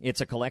book.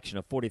 It's a collection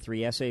of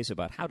 43 essays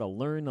about how to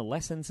learn the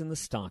lessons in the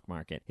stock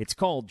market. It's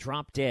called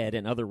Drop Dead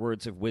and Other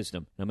Words of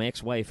Wisdom. Now, my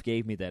ex-wife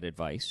gave me that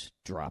advice,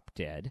 drop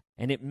dead,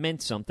 and it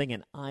meant something,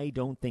 and I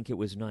don't think it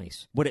was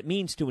nice. What it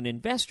means to an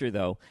investor,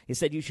 though, is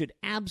that you should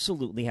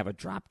absolutely have a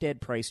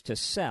drop-dead price to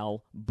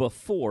sell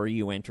before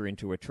you enter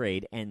into a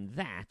trade, and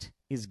that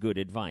is good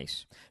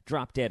advice.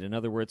 Drop Dead and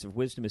Other Words of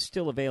Wisdom is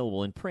still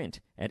available in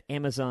print at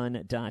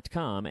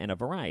Amazon.com and a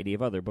variety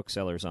of other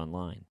booksellers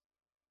online.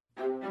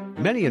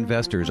 Many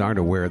investors aren't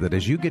aware that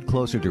as you get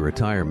closer to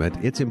retirement,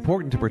 it's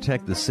important to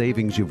protect the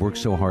savings you've worked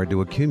so hard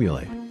to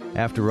accumulate.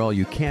 After all,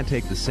 you can't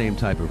take the same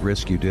type of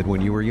risk you did when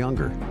you were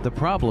younger. The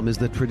problem is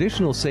that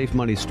traditional safe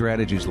money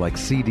strategies like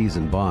CDs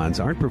and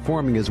bonds aren't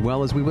performing as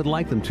well as we would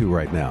like them to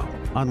right now.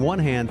 On one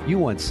hand, you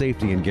want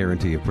safety and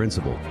guarantee of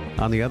principal.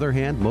 On the other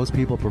hand, most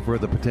people prefer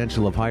the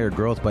potential of higher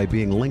growth by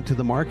being linked to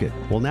the market.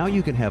 Well, now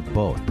you can have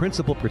both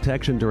principal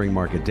protection during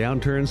market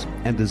downturns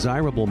and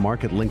desirable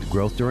market-linked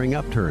growth during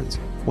upturns.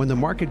 When the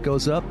market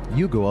goes up,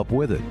 you go up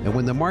with it. And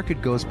when the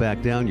market goes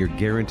back down, you're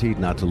guaranteed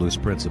not to lose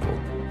principal.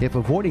 If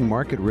avoiding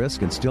market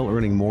risk and still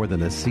earning more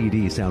than a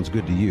CD sounds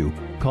good to you,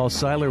 call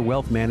Seiler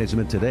Wealth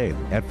Management today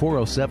at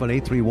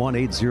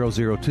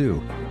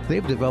 407-831-8002.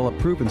 They've developed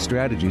proven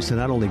strategies to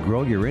not only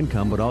grow your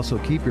income, but also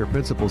keep your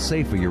principal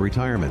safe for your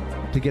retirement.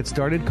 To get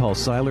started, call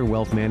Seiler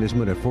Wealth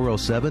Management at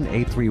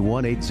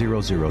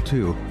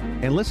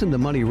 407-831-8002. And listen to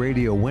Money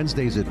Radio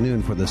Wednesdays at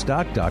noon for the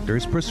Stock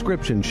Doctor's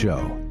Prescription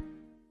Show.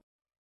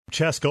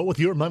 Chesco with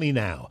your money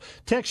now.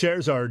 Tech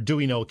shares are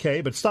doing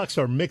okay, but stocks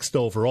are mixed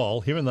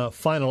overall. Here in the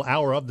final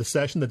hour of the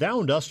session, the Dow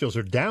Industrials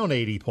are down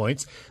 80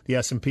 points, the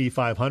S&P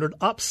 500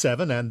 up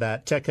 7, and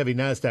that tech-heavy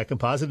NASDAQ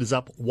composite is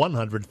up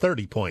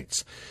 130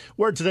 points.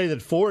 Word today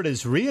that Ford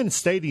is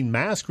reinstating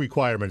mask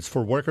requirements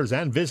for workers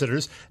and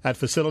visitors at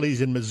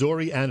facilities in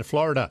Missouri and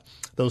Florida.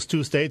 Those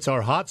two states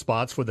are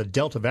hotspots for the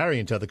Delta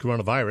variant of the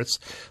coronavirus.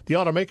 The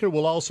automaker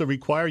will also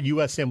require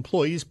U.S.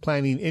 employees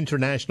planning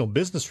international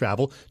business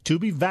travel to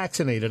be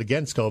vaccinated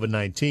against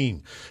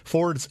COVID-19.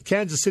 Ford's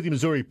Kansas City,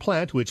 Missouri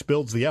plant, which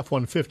builds the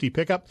F-150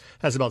 pickup,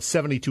 has about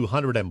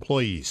 7,200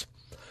 employees.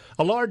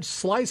 A large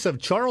slice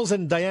of Charles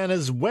and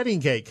Diana's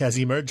wedding cake has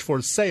emerged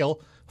for sale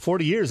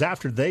 40 years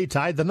after they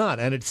tied the knot,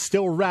 and it's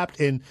still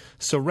wrapped in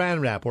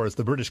saran wrap, or as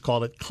the British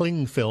call it,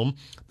 cling film.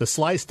 The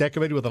slice,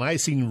 decorated with an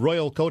icing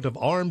royal coat of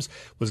arms,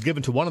 was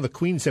given to one of the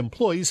Queen's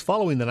employees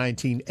following the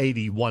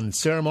 1981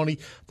 ceremony.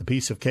 The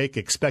piece of cake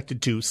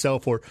expected to sell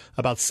for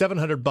about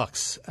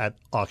 $700 at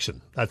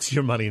auction. That's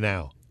your money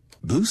now.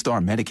 Blue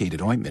Star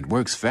medicated ointment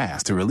works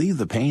fast to relieve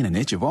the pain and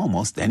itch of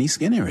almost any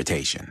skin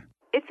irritation.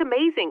 It's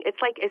amazing.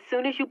 It's like as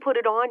soon as you put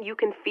it on, you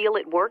can feel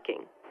it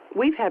working.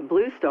 We've had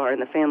Blue Star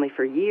in the family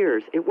for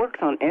years. It works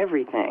on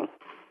everything.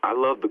 I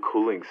love the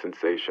cooling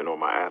sensation on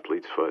my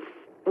athlete's foot.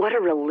 What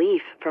a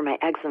relief for my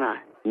eczema.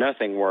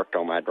 Nothing worked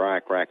on my dry,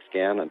 cracked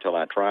skin until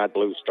I tried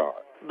Blue Star.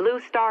 Blue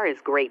Star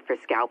is great for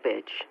scalp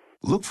itch.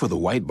 Look for the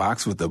white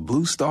box with the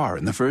Blue Star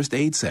in the first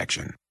aid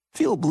section.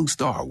 Feel Blue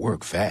Star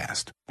work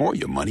fast, or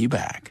your money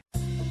back.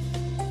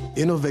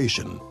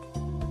 Innovation,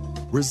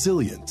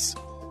 resilience,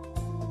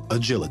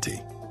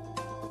 agility.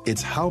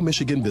 It's how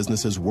Michigan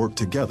businesses work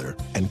together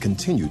and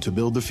continue to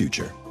build the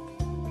future.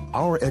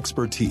 Our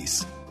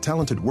expertise,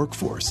 talented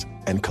workforce,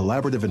 and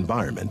collaborative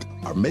environment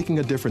are making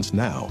a difference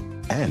now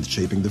and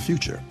shaping the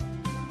future.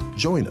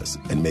 Join us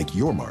and make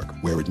your mark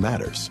where it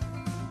matters.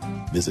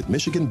 Visit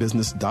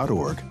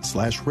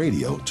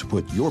michiganbusiness.org/radio to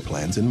put your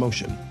plans in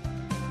motion.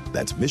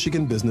 That's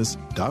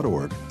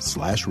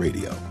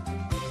michiganbusiness.org/radio.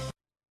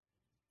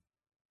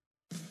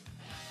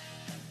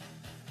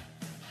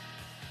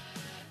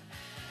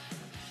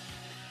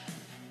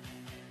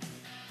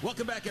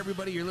 Welcome back,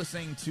 everybody. You're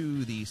listening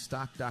to the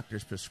Stock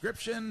Doctor's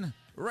Prescription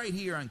right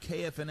here on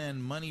KFNN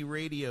Money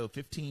Radio,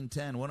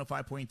 1510,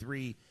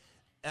 105.3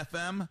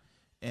 FM.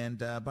 And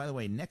by the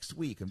way, next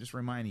week, I'm just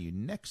reminding you,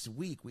 next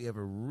week we have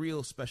a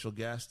real special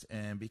guest.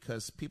 And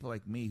because people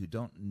like me who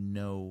don't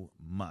know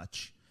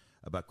much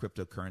about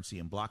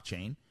cryptocurrency and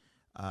blockchain,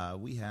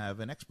 we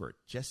have an expert,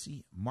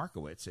 Jesse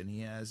Markowitz, and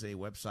he has a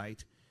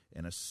website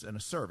and a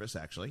service,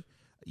 actually,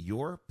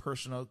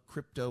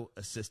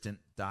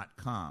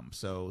 yourpersonalcryptoassistant.com.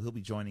 So he'll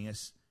be joining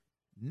us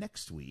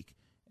next week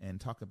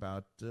and talk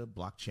about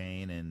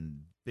blockchain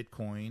and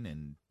Bitcoin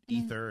and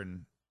Ether.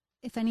 And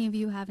if any of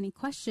you have any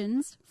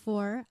questions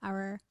for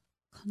our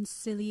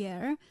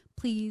consigliere,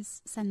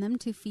 please send them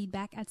to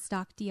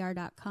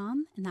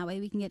feedback@stockdr.com, and that way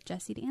we can get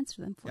Jesse to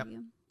answer them for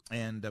you.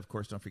 And, of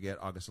course, don't forget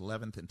August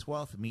 11th and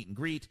 12th, meet and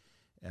greet.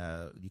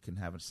 You can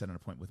set an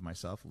appointment with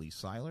myself, Lee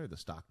Seiler, the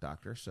Stock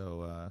Doctor.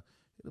 So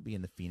it'll be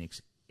in the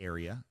Phoenix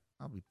area.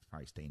 I'll be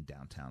probably staying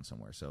downtown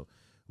somewhere. So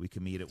we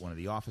can meet at one of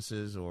the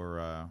offices,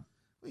 or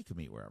we can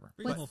meet wherever.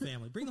 Bring the whole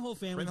family. Bring the whole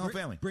family.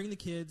 Bring the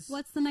kids.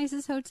 What's the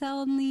nicest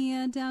hotel in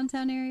the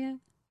downtown area?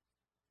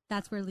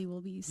 That's where Lee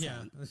will be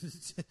staying.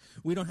 Yeah.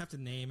 We don't have to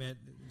name it.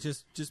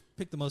 Just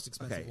pick the most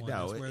expensive one.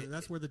 No,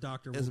 that's where the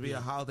doctor will be. It'll be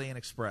a Holiday Inn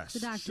Express. The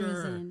doctor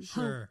is in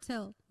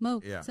hotel,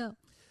 motel. Yeah.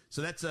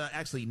 So that's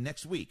actually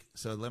next week.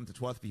 So 11th to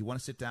 12th. If you want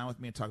to sit down with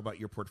me and talk about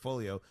your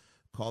portfolio,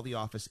 call the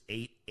office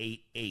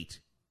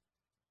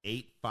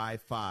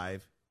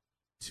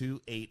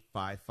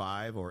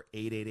 888-855-2855 or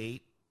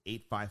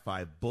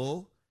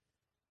 888-855-BULL.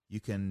 You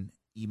can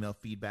email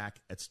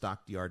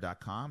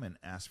feedback@stockdr.com and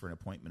ask for an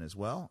appointment as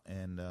well,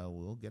 and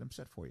we'll get them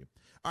set for you.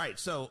 All right,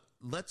 so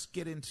let's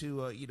get into,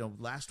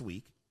 last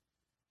week,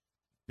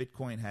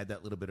 Bitcoin had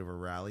that little bit of a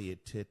rally.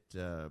 It hit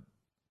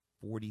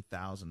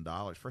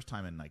 $40,000, first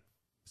time in like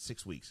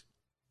 6 weeks.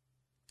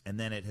 And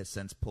then it has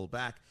since pulled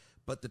back.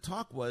 But the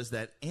talk was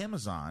that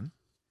Amazon,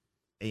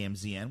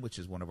 AMZN, which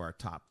is one of our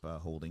top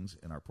holdings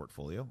in our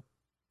portfolio,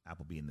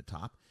 Apple being the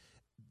top,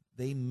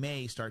 they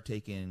may start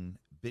taking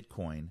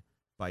Bitcoin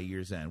by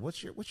year's end.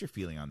 What's your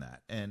feeling on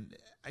that? And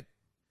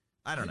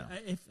I don't know.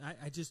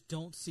 I just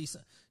don't see.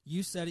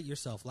 You said it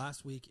yourself.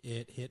 Last week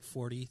it hit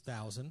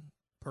 40,000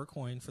 per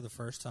coin for the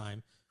first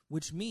time,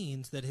 which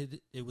means that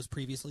it was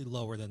previously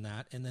lower than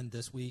that, and then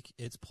this week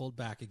it's pulled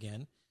back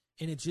again.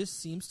 And it just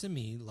seems to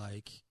me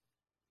like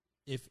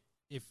if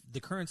the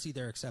currency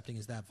they're accepting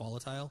is that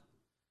volatile,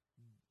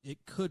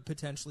 it could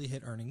potentially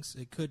hit earnings.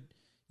 It could,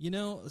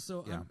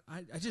 So yeah.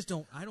 I just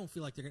don't. I don't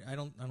feel like they're. I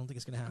don't think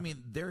it's going to happen. I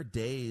mean, there are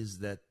days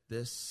that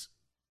this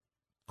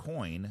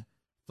coin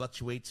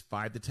fluctuates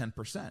 5 to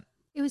 10%.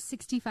 It was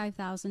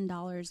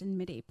 $65,000 in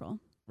mid-April.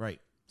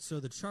 Right. So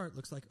the chart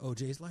looks like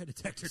OJ's lie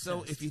detector So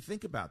test. if you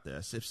think about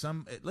this,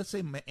 let's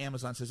say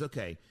Amazon says,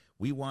 okay,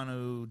 we want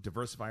to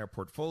diversify our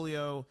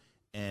portfolio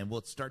and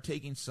we'll start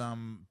taking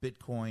some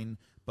Bitcoin,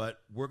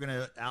 but we're going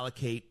to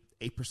allocate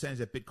a percentage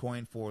of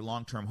Bitcoin for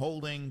long-term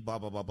holding, blah,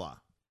 blah, blah, blah.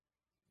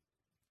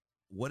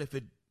 What if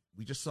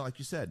we just saw, like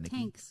you said, Nikki,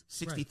 tanks.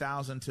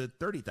 60,000 to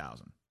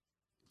 30,000?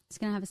 It's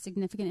going to have a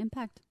significant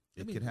impact.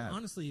 It could have.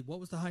 Honestly, what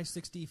was the high?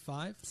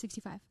 65?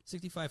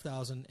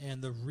 65,000,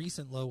 and the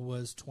recent low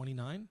was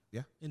 29.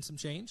 Yeah, in some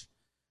change.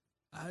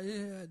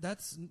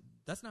 That's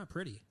not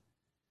pretty.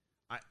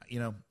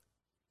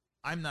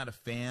 I'm not a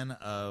fan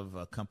of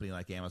a company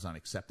like Amazon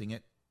accepting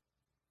it.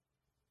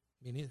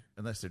 Me neither.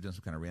 Unless they're doing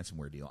some kind of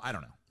ransomware deal. I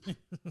don't know.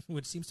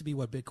 Which seems to be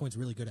what Bitcoin's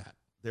really good at.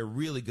 They're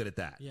really good at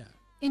that. Yeah.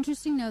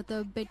 Interesting note,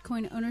 though,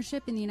 Bitcoin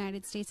ownership in the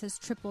United States has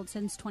tripled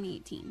since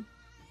 2018.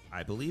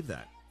 I believe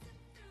that.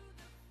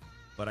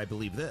 But I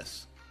believe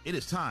this. It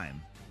is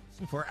time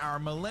for our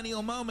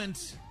millennial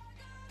moment.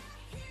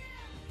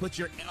 Put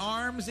your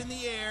arms in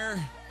the air,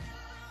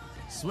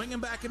 swing them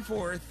back and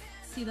forth.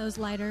 See those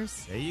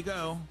lighters? There you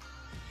go.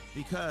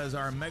 Because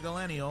our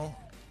megalennial,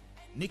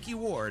 Nikki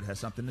Ward, has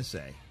something to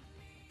say.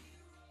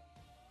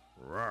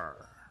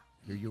 Roar.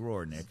 Hear you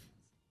roar, Nick.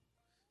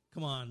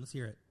 Come on, let's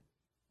hear it.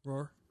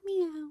 Roar.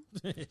 Meow.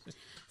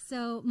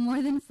 So,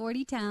 more than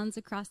 40 towns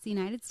across the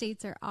United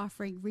States are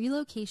offering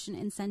relocation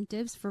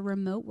incentives for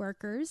remote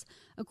workers,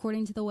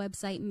 according to the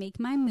website Make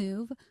My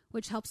Move,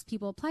 which helps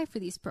people apply for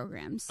these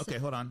programs. Okay,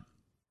 hold on.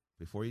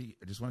 Before you,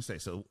 I just want to say,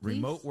 so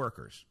remote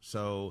workers.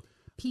 So,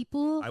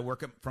 people. I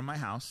work from my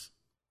house,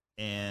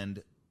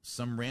 and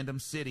some random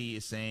city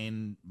is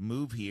saying,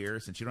 move here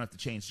since you don't have to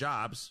change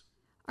jobs.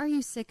 Are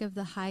you sick of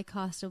the high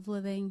cost of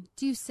living?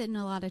 Do you sit in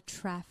a lot of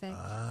traffic?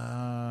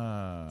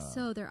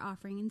 So they're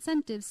offering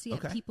incentives to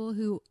get people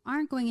who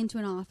aren't going into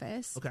an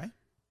office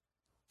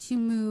to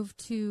move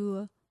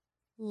to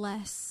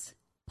less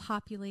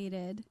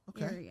populated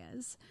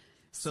areas.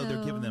 So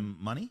they're giving them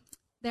money?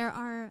 There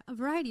are a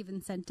variety of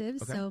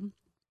incentives. So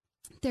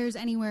there's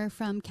anywhere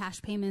from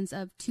cash payments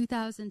of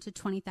 $2,000 to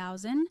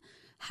 $20,000,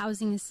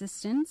 housing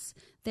assistance.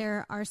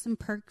 There are some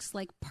perks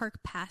like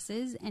park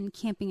passes and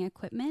camping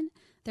equipment.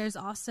 There's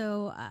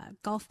also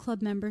golf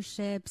club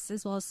memberships,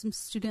 as well as some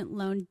student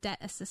loan debt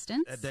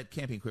assistance. That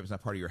camping equipment is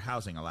not part of your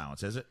housing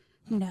allowance, is it?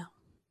 No.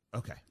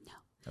 Okay. No.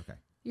 Okay.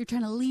 You're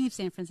trying to leave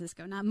San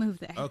Francisco, not move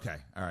there. Okay.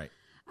 All right.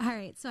 All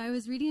right. So I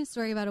was reading a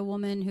story about a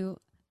woman who,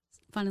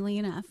 funnily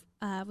enough,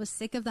 was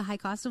sick of the high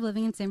cost of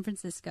living in San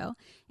Francisco.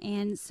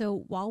 And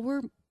so while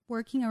we're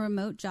working a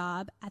remote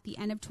job at the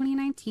end of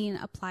 2019,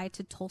 applied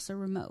to Tulsa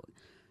Remote.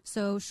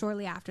 So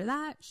shortly after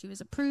that, she was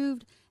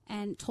approved.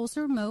 And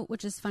Tulsa Remote,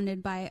 which is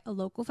funded by a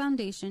local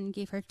foundation,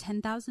 gave her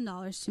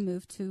 $10,000 to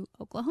move to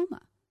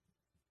Oklahoma.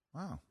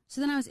 Wow. So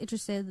then I was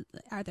interested,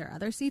 are there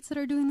other states that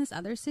are doing this,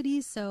 other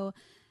cities? So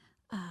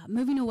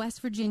moving to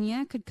West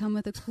Virginia could come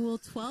with a cool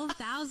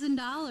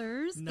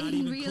 $12,000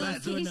 in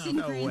relocation grants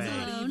alone.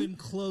 Not even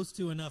close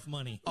to enough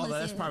money. Oh,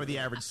 that's probably the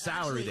average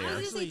salary there. I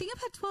was going to say, think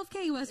about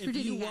 $12K in West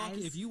Virginia,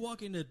 guys. If you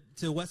walk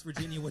into West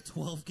Virginia with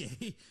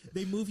 $12K,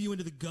 they move you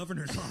into the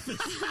governor's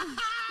office.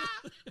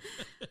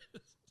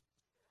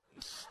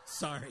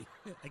 Sorry.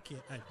 I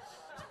can't.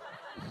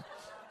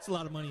 It's a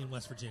lot of money in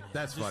West Virginia.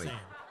 That's funny. Saying.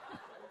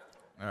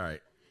 All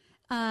right.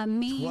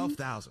 Maine,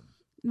 12,000.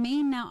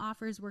 Maine now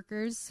offers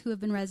workers who have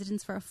been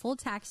residents for a full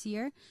tax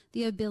year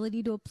the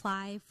ability to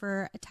apply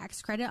for a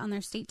tax credit on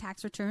their state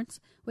tax returns,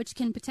 which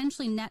can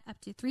potentially net up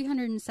to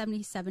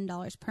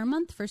 $377 per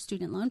month for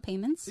student loan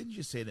payments. Didn't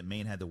you say that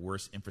Maine had the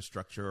worst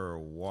infrastructure or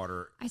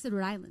water? I said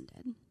Rhode Island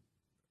did.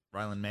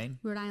 Rhode Island, Maine?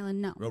 Rhode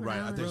Island, no. Rhode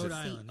Island. Rhode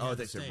Island. Oh,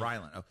 they said Rhode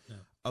Island. Oh. Yeah.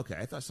 Okay,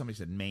 I thought somebody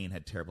said Maine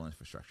had terrible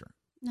infrastructure.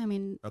 I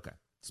mean, okay.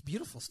 It's a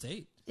beautiful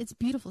state. It's a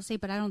beautiful state,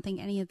 but I don't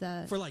think any of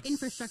the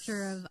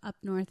infrastructure of up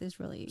north is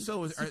really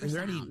So is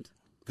there any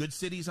good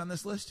cities on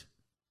this list?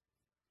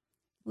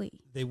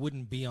 They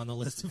wouldn't be on the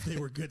list if they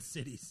were good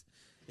cities.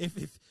 If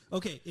they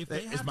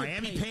have is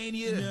Miami paying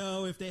you?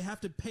 No, if they have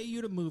to pay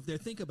you to move there,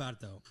 think about it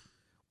though.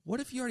 What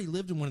if you already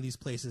lived in one of these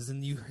places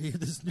and you hear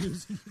this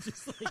news and you're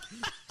just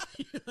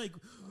like,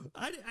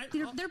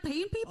 they're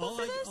paying people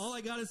for this? All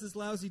I got is this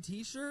lousy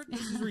T-shirt.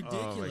 This is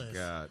ridiculous. Oh my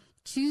God.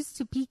 Choose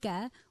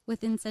Topeka,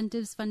 with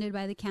incentives funded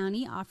by the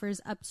county,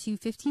 offers up to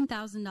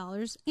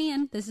 $15,000,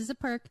 and this is a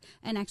perk,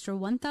 an extra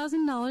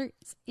 $1,000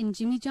 in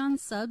Jimmy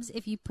John's subs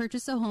if you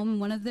purchase a home in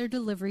one of their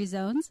delivery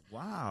zones.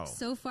 Wow.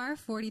 So far,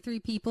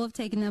 43 people have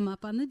taken them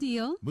up on the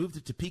deal. Moved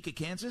to Topeka,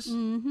 Kansas?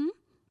 Mm-hmm.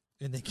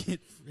 And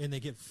they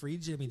get free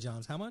Jimmy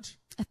John's. How much?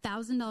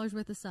 $1,000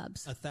 worth of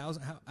subs.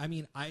 $1,000. I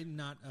mean, I'm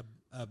not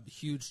a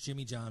huge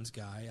Jimmy John's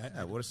guy.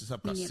 What does the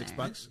sub cost?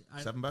 $6?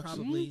 $7?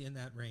 Probably in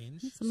that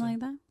range. Something like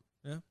that.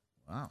 Yeah.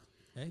 Wow.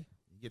 Hey,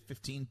 you get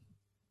 15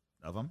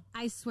 of them.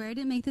 I swear I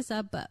didn't make this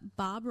up, but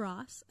Bob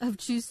Ross of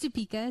Choose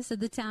Topeka said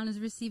the town is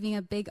receiving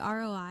a big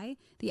ROI.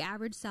 The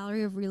average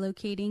salary of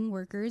relocating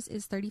workers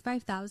is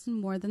 $35,000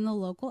 more than the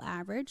local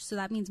average. So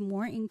that means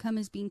more income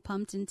is being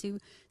pumped into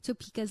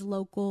Topeka's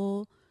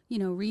local,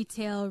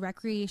 retail,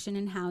 recreation,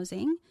 and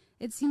housing.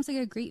 It seems like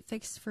a great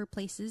fix for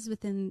places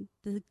within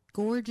the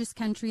gorgeous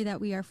country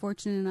that we are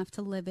fortunate enough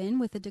to live in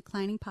with a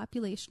declining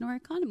population or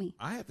economy.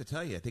 I have to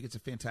tell you, I think it's a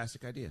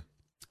fantastic idea.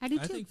 I do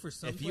too. I think for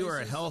some if you are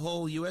a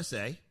hellhole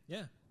USA,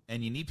 yeah,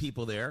 and you need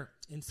people there,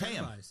 pay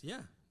them. Yeah,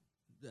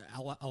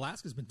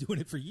 Alaska's been doing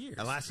it for years.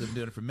 Alaska's been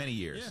doing it for many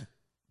years. Yeah,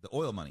 the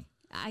oil money.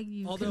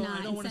 You could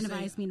not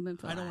incentivize me to move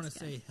to Alaska. I don't want to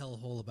say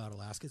hellhole about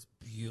Alaska. It's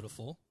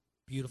beautiful.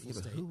 Beautiful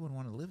state. Who would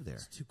want to live there?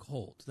 It's too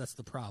cold. That's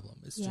the problem.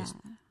 It's just,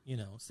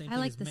 same thing I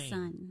like as the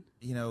Maine.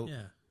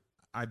 sun.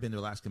 I've been to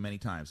Alaska many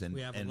times. And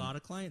we have a lot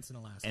of clients in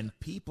Alaska. And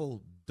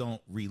people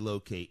don't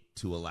relocate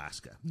to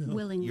Alaska. No.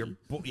 Willingly.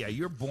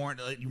 You're born.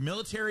 You're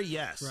military,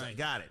 yes. Right. I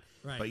got it.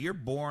 Right. But you're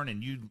born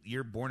and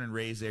you're born and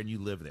raised there and you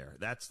live there.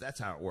 That's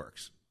how it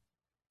works.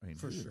 I mean,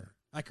 for sure.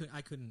 I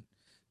couldn't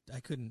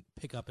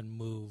pick up and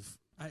move.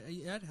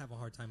 I'd have a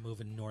hard time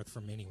moving north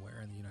from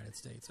anywhere in the United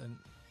States. And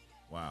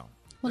wow.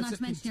 Well, not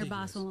to mention your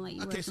boss won't let you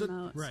work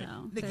remote. Right.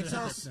 So Nikki,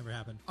 tell us never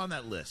happened. On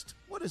that list,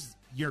 what is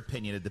your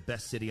opinion of the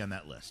best city on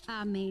that list?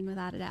 Maine,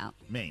 without a doubt.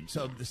 Maine.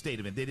 So the state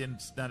of it.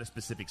 It's not a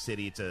specific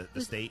city. It's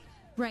the state.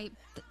 Right.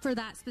 For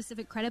that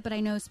specific credit, but I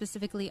know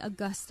specifically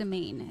Augusta,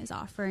 Maine is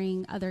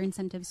offering other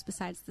incentives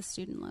besides the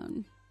student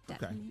loan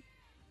debt.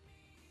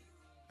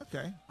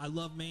 Okay. I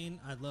love Maine.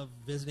 I love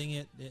visiting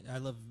it. I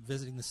love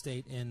visiting the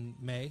state in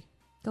May.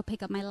 Go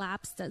pick up my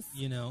lobsters.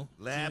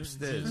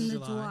 Lobsters. From the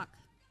dock.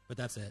 But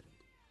that's it.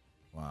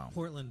 Wow.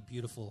 Portland,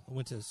 beautiful. I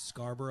went to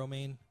Scarborough,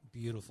 Maine.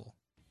 Beautiful.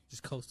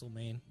 Just coastal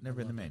Maine. Never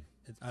been to Maine.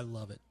 I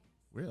love it.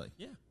 Really?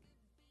 Yeah.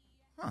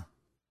 Huh.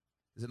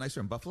 Is it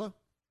nicer in Buffalo?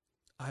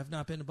 I have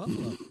not been to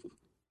Buffalo.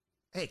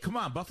 Hey, come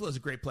on. Buffalo's a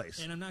great place.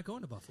 And I'm not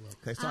going to Buffalo.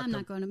 I'm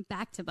not going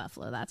back to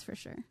Buffalo, that's for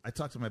sure. I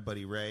talked to my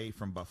buddy Ray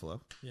from Buffalo.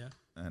 Yeah.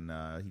 And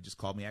he just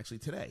called me actually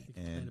today. You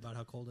complained about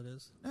how cold it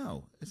is?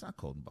 No, it's not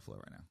cold in Buffalo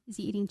right now. Is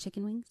he eating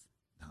chicken wings?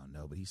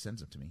 No, but he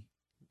sends them to me.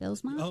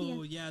 Bill's Mafia.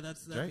 Oh, yeah,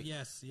 that's that. Right.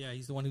 Yes, yeah,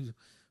 he's the one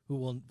who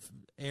will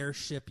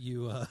airship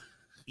you.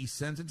 He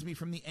sends it to me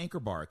from the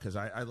Anchor Bar because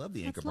I love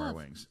the Anchor Bar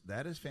wings.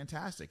 That is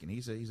fantastic, and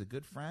he's a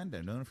good friend.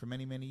 I've known him for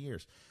many, many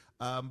years.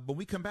 When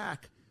we come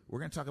back, we're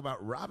going to talk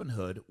about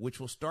Robinhood, which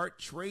will start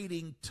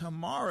trading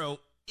tomorrow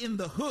in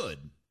the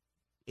hood.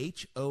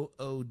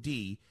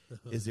 HOOD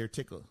is their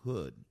ticker.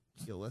 Hood.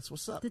 Yo, that's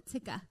what's up. The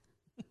ticker.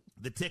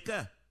 The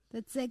ticker.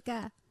 The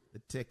ticker.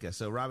 The ticker.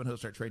 So Robinhood will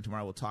start trading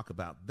tomorrow. We'll talk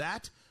about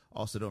that.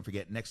 Also, don't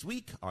forget, next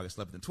week, August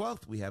 11th and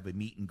 12th, we have a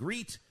meet and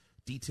greet.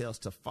 Details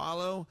to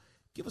follow.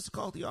 Give us a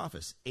call at the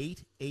office,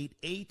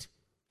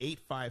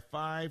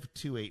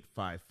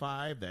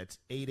 888-855-2855. That's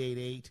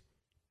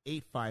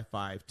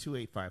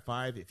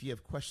 888-855-2855. If you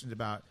have questions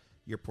about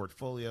your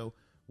portfolio,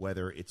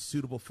 whether it's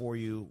suitable for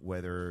you,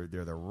 whether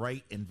they're the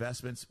right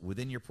investments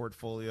within your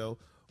portfolio,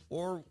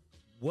 or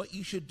what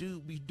you should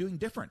be doing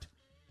different,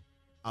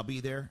 I'll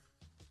be there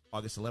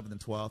August 11th and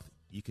 12th.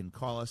 You can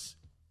call us,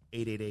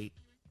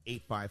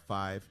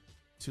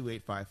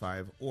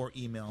 888-855-2855, or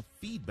email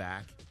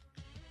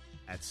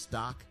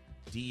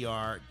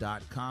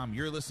feedback@stockdr.com.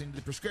 You're listening to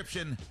The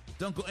Prescription.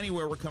 Don't go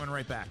anywhere. We're coming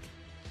right back.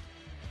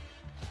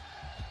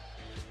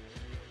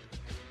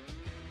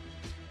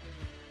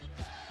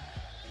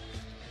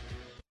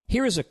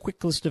 Here is a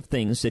quick list of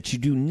things that you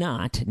do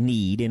not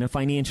need in a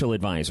financial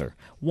advisor.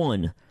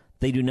 1,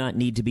 they do not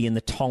need to be in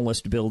the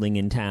tallest building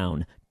in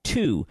town.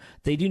 2,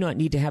 they do not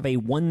need to have a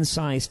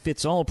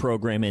one-size-fits-all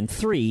program. And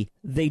 3,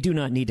 they do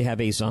not need to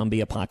have a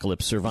zombie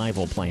apocalypse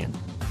survival plan.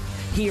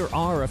 Here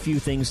are a few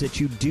things that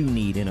you do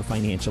need in a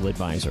financial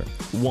advisor.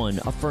 1,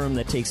 a firm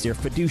that takes their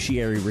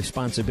fiduciary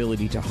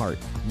responsibility to heart.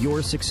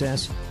 Your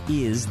success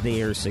is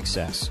their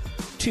success.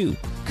 2,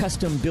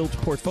 custom-built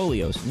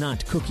portfolios,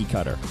 not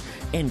cookie-cutter.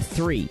 And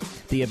 3,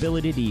 the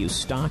ability to use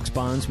stocks,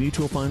 bonds,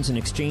 mutual funds, and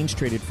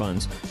exchange-traded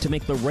funds to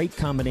make the right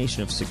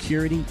combination of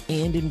security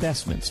and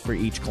investments for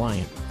each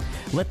client.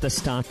 Let the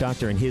Stock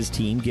Doctor and his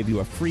team give you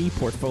a free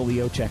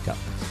portfolio checkup.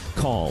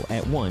 Call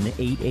at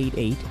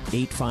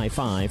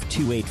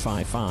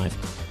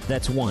 1-888-855-2855.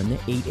 That's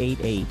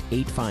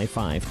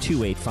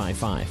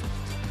 1-888-855-2855.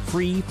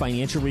 Free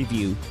financial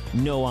review,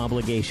 no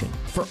obligation,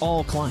 for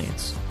all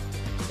clients.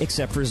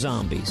 Except for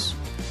zombies.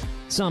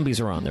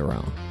 Zombies are on their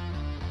own.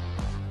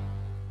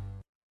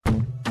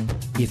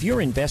 If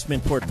your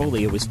investment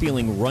portfolio is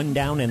feeling run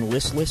down and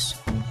listless,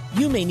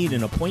 you may need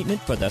an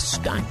appointment for the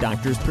Stock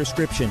Doctor's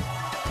Prescription.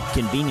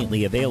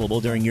 Conveniently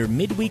available during your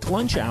midweek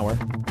lunch hour,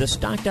 the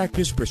Stock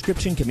Doctor's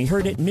Prescription can be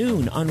heard at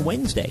noon on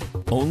Wednesday,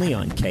 only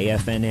on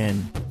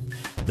KFNN.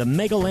 The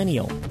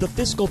Megalennial, the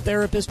Fiscal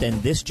Therapist,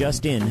 and This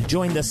Just In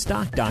join the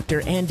Stock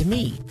Doctor and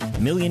me, $1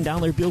 Million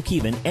Bill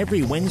Keevan,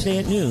 every Wednesday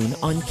at noon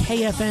on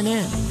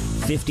KFNN,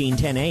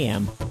 1510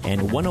 AM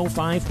and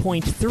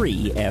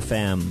 105.3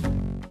 FM.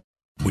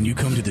 When you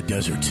come to the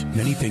desert,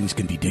 many things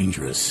can be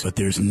dangerous, but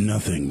there's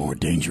nothing more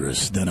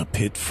dangerous than a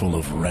pit full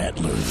of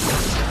rattlers.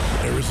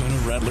 Arizona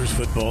Rattlers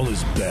football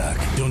is back.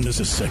 Don't miss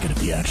a second of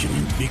the action.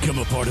 Become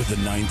a part of the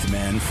ninth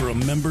man for a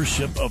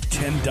membership of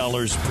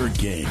 $10 per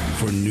game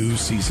for new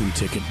season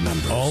ticket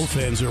members. All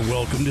fans are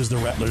welcomed as the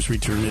Rattlers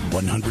return at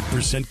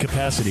 100%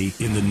 capacity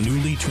in the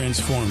newly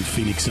transformed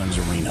Phoenix Suns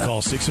Arena.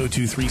 Call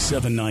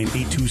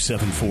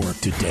 602-379-8274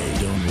 today.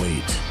 Don't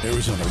wait.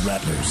 Arizona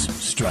Rattlers,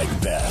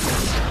 strike back.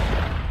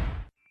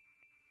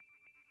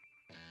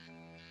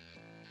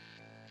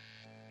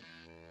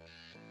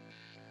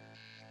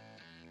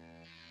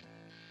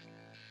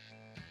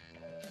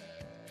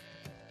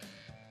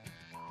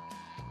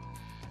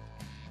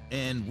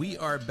 And we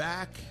are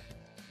back.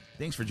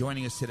 Thanks for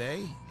joining us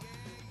today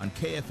on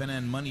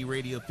KFNN Money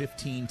Radio,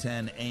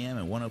 1510 AM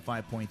and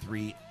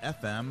 105.3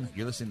 FM.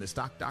 You're listening to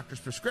Stock Doctor's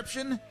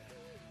Prescription.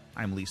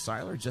 I'm Lee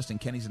Seiler. Justin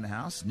Kenny's in the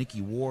house.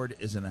 Nikki Ward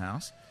is in the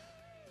house.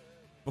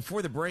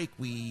 Before the break,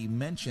 we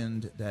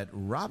mentioned that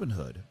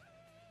Robinhood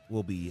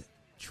will be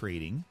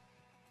trading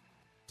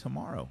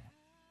tomorrow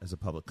as a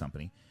public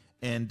company.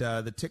 And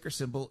the ticker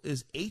symbol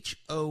is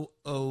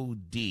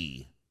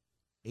HOOD.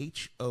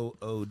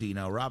 HOOD.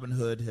 Now,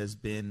 Robinhood has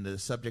been the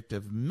subject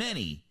of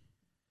many,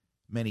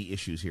 many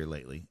issues here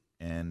lately.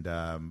 And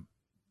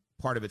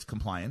part of it's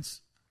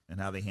compliance and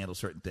how they handle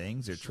certain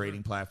things, their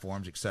trading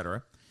platforms,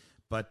 etc.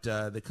 But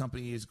the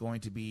company is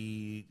going to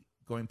be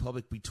going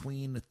public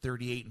between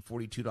 $38 and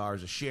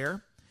 $42 a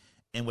share.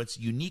 And what's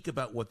unique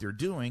about what they're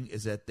doing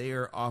is that they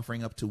are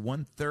offering up to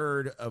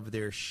 1/3 of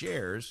their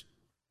shares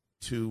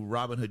to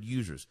Robinhood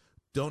users.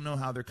 Don't know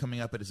how they're coming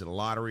up. Is it a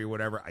lottery or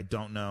whatever? I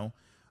don't know.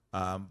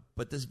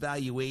 But this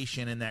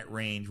valuation in that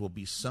range will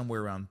be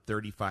somewhere around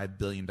 $35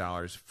 billion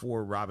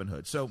for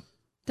Robinhood. So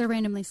they're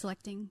randomly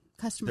selecting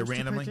customers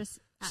to purchase.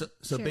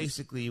 So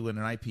basically, when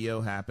an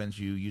IPO happens,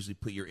 you usually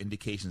put your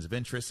indications of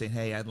interest, saying,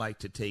 hey, I'd like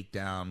to take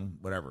down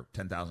whatever,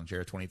 10,000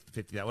 shares, 20,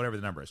 50, whatever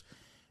the number is.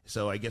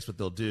 So I guess what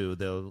they'll do,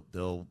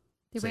 they'll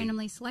say,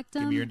 randomly select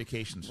them. Give me your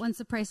indications. Once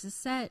the price is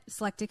set,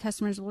 selected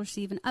customers will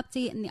receive an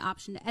update and the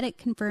option to edit,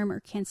 confirm, or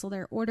cancel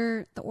their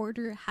order. The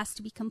order has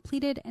to be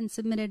completed and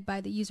submitted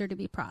by the user to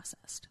be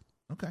processed.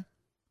 Okay.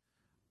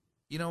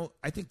 You know,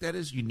 I think that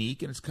is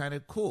unique and it's kind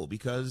of cool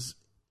because,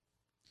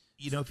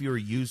 you know, if you're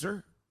a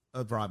user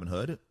of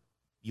Robinhood,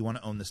 you want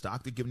to own the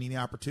stock, they're giving you the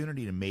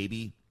opportunity to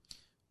maybe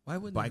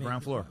buy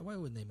ground floor. Why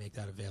wouldn't they make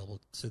that available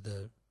to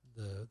the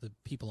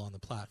people on the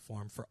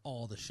platform for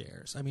all the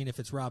shares? I mean, if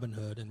it's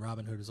Robinhood and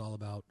Robinhood is all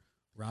about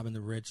robbing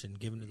the rich and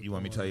giving to the You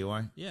want me to tell you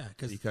why? Yeah,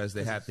 because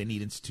they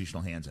need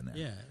institutional hands in there.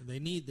 Yeah, they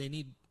need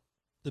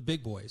the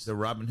big boys. The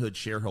Robinhood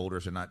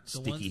shareholders are not the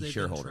sticky ones they've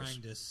shareholders.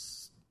 Been trying to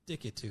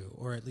dick it to,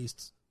 or at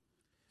least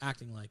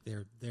acting like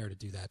they're there to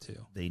do that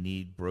too. They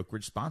need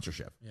brokerage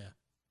sponsorship. Yeah.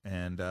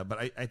 And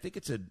but I think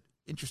it's an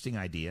interesting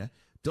idea.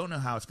 Don't know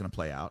how it's going to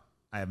play out.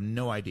 I have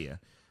no idea.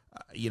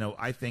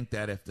 I think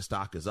that if the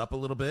stock is up a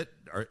little bit,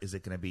 is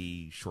it going to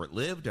be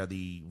short-lived? Are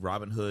the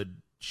Robinhood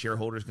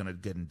shareholders going to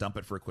get and dump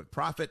it for a quick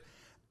profit?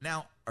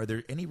 Now, are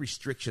there any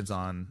restrictions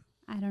on?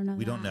 I don't know.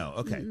 We don't know.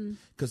 Okay.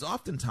 Because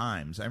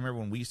oftentimes, I remember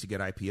when we used to get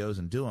IPOs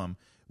and do them,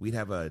 we'd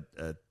have a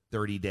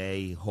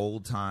 30-day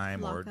hold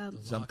time or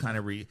some kind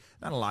of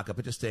not a lockup,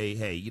 but just say,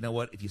 hey, you know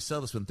what? If you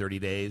sell this within 30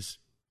 days,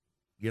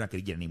 you're not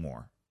going to get any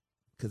more.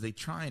 Because they're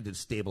trying to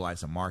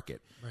stabilize a market.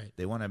 Right.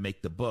 They want to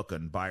make the book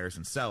on buyers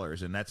and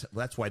sellers, and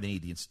that's why they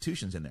need the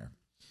institutions in there.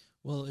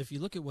 Well, if you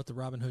look at what the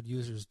Robinhood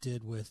users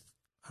did with,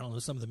 I don't know,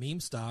 some of the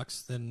meme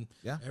stocks, then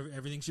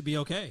everything should be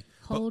okay.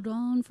 Hold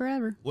on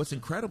forever. What's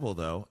incredible,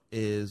 though,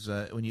 is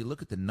when you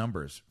look at the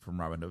numbers from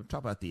Robinhood, we'll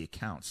talk about the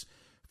accounts.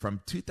 From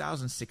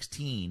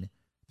 2016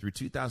 through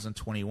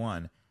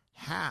 2021,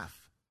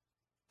 half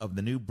of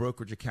the new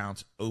brokerage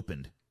accounts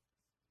opened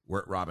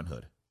were at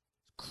Robinhood.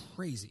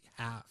 Crazy.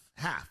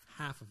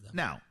 Half of them.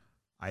 Now,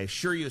 I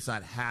assure you it's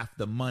not half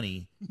the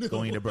money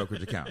going into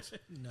brokerage accounts.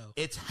 No.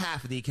 It's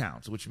half of the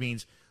accounts, which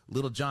means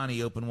little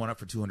Johnny opened one up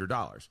for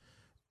 $200.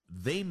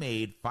 They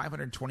made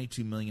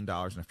 $522 million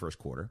in the first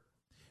quarter.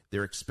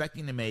 They're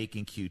expecting to make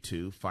in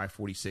Q2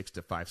 $546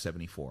 to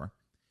 $574.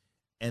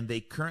 And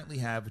they currently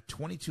have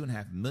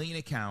 22.5 million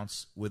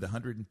accounts with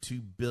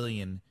 $102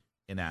 billion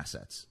in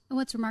assets. And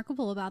what's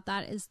remarkable about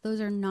that is those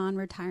are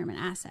non-retirement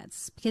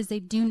assets because they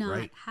do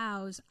not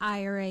house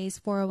IRAs,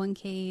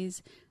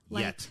 401ks.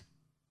 Yet.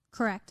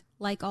 Correct.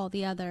 Like all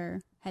the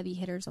other heavy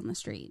hitters on the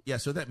street. Yeah,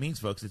 so that means,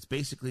 folks, it's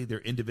basically their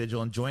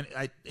individual joint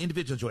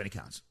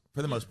accounts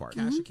for the most part.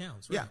 Cash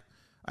accounts, right? Yeah.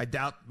 I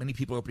doubt many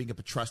people are opening up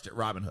a trust at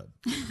Robinhood.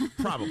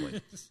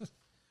 Probably. That's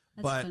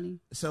funny.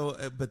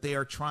 But they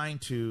are trying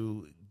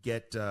to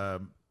get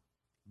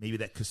maybe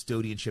that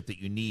custodianship that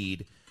you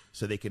need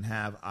so they can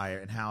have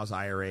and house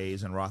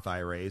IRAs and Roth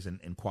IRAs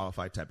and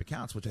qualified type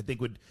accounts, which I think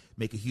would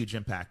make a huge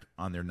impact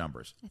on their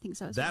numbers. I think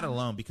so as that well.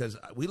 alone, because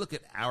we look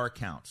at our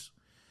accounts,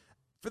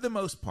 for the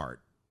most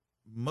part,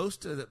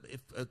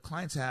 if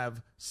clients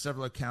have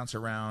several accounts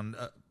around,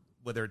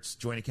 whether it's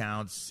joint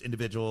accounts,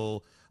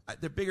 individual,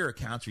 their bigger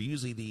accounts are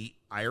usually the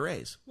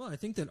IRAs. Well, I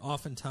think that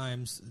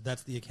oftentimes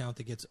that's the account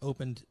that gets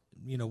opened,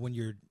 when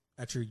you're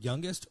at your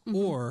youngest,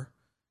 or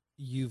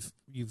you've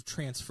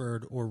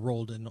transferred or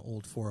rolled an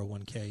old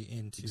 401k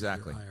into your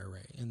IRA,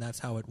 and that's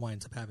how it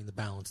winds up having the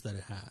balance that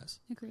it has.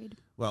 Agreed.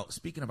 Well,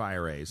 speaking of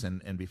IRAs,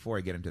 and before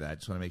I get into that, I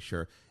just want to make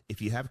sure,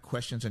 if you have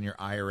questions on your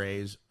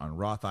IRAs, on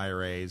Roth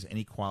IRAs,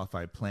 any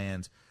qualified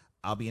plans,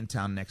 I'll be in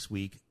town next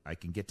week. I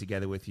can get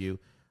together with you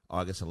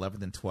August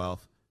 11th and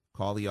 12th.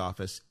 Call the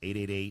office,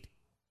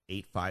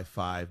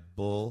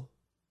 888-855-BULL,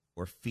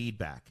 or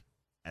feedback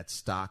at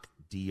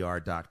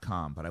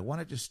stockdr.com. But I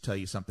want to just tell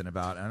you something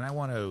about, and I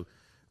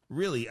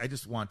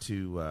just want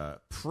to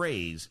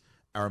praise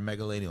our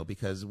Megalanial,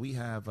 because we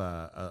have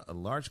a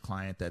large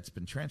client that's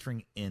been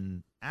transferring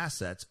in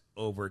assets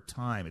over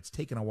time. It's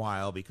taken a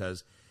while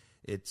because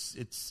it's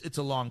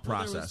a long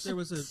process. There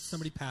was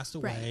somebody passed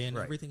away, and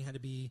everything had to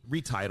be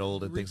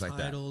retitled and things like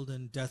that. Retitled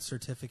and death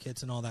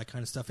certificates and all that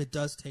kind of stuff. It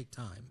does take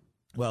time.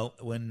 Well,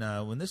 when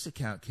this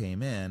account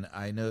came in,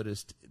 I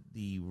noticed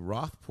the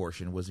Roth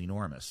portion was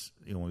enormous.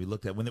 When we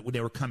looked at when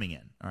they were coming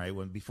in, all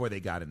right, before they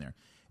got in there.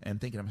 And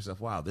thinking to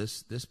myself, wow,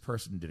 this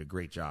person did a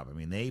great job. I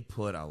mean, they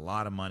put a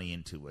lot of money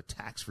into a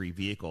tax-free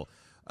vehicle,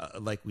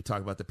 like we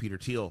talked about the Peter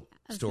Thiel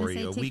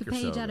story a week or so.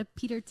 Take a page out of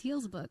Peter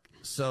Thiel's book.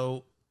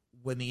 So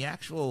when the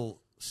actual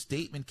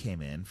statement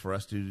came in for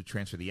us to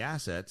transfer the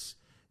assets,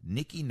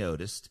 Nikki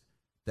noticed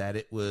that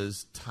it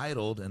was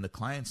titled in the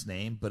client's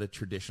name, but a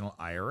traditional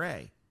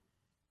IRA.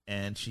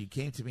 And she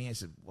came to me and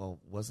said, well,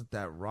 wasn't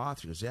that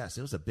Roth? She goes, yes,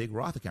 it was a big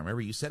Roth account. Remember,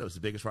 you said it was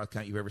the biggest Roth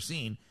account you've ever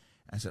seen.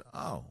 I said,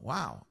 oh,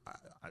 wow.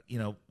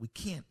 We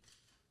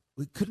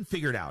couldn't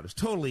figure it out.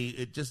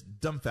 It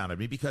just dumbfounded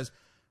me, because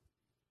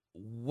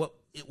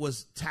it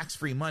was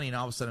tax-free money, and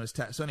all of a sudden it was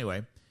tax. So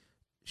anyway,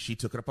 she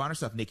took it upon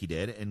herself, Nikki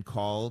did, and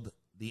called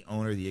the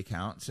owner of the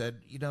account and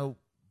said,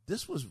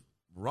 this was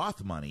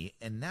Roth money,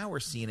 and now we're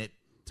seeing it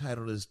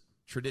titled as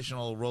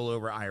traditional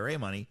rollover IRA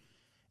money.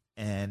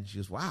 And she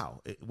goes,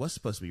 wow, it was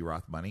supposed to be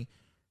Roth money.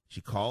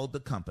 She called the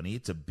company.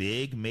 It's a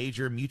big,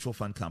 major mutual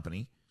fund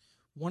company.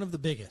 One of the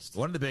biggest. So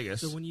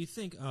when you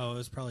think, it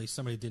was probably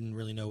somebody who didn't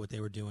really know what they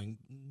were doing.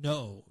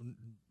 No,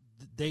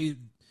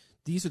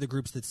 these are the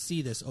groups that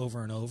see this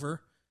over and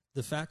over.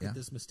 The fact that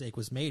this mistake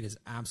was made is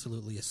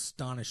absolutely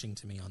astonishing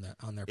to me on their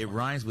part. It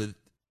rhymes with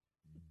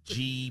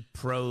G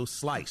Pro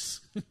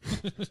Slice.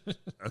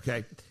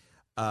 Okay.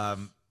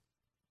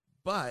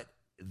 But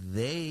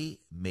they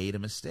made a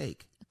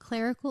mistake. A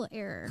clerical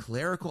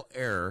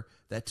error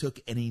that took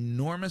an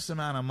enormous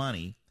amount of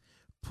money,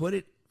 took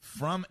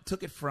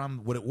it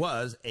from what it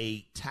was,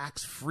 a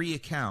tax-free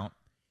account,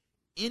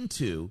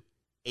 into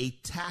a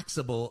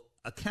taxable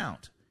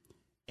account.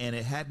 And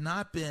it had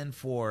not been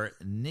for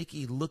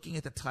Nikki looking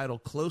at the title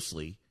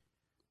closely,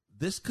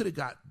 this could have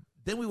got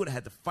then we would have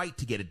had to fight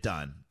to get it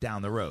done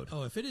down the road.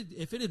 Oh, if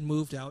it had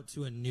moved out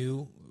to a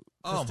new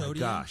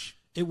custodian, oh my gosh,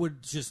 it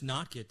would just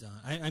not get done.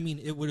 I mean,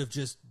 it would have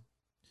just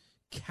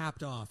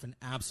capped off an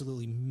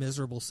absolutely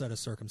miserable set of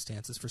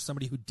circumstances for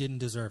somebody who didn't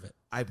deserve it.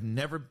 I've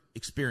never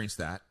experienced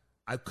that.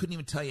 I couldn't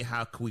even tell you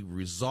how could we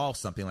resolve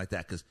something like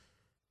that, because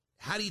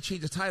how do you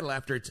change the title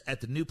after it's at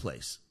the new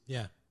place?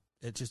 Yeah,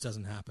 it just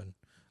doesn't happen.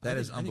 That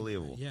is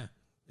unbelievable. Yeah,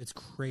 it's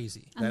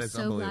crazy. I'm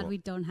so glad we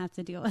don't have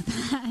to deal with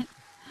that.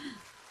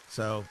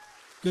 So,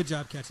 good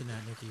job catching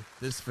that, Nikki.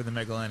 This for the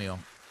Megalennial.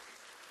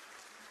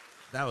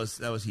 That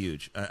was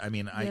huge. I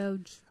mean,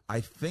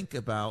 I think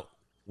about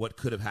what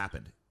could have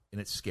happened, and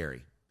it's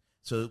scary.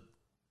 So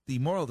the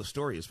moral of the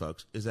story is,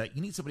 folks, is that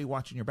you need somebody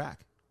watching your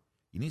back.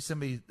 You need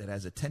somebody that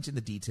has attention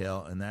to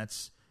detail, and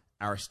that's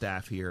our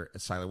staff here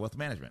at Seiler Wealth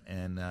Management.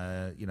 And,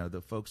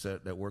 the folks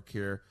that work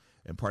here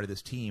and part of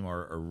this team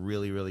are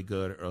really, really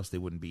good, or else they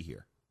wouldn't be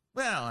here.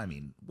 Well, I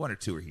mean, one or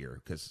two are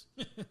here because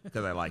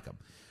I like them.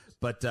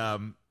 But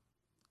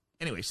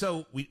anyway,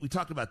 so we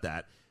talked about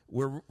that.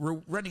 We're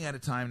running out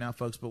of time now,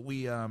 folks, but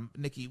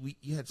Nikki,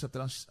 you had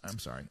something else? I'm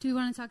sorry. Do we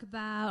want to talk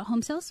about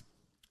home sales?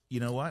 You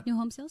know what? New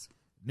home sales?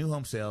 New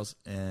home sales,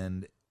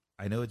 and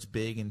I know it's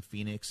big in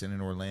Phoenix and in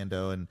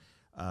Orlando, and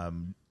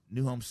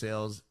new home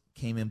sales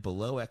came in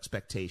below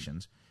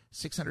expectations.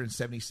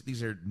 670.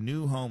 These are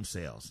new home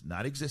sales,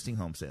 not existing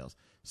home sales.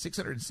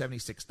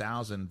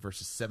 676,000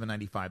 versus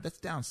 795. That's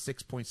down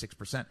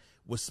 6.6%.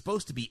 Was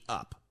supposed to be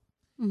up.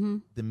 Mm-hmm.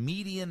 The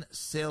median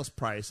sales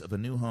price of a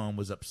new home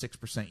was up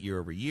 6% year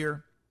over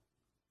year.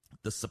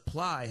 The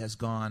supply has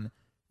gone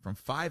from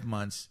 5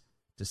 months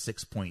to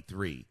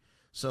 6.3.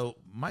 So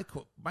my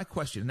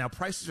question, now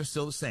prices are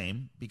still the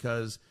same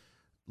because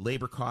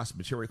labor costs,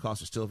 material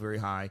costs are still very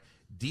high.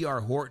 D.R.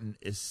 Horton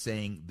is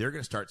saying they're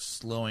going to start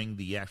slowing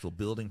the actual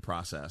building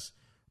process,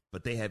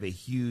 but they have a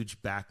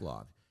huge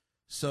backlog.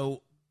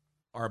 So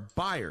are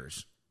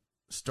buyers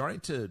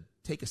starting to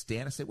take a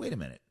stand and say, wait a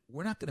minute,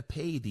 we're not going to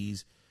pay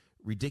these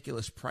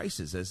ridiculous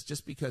prices as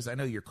just because I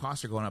know your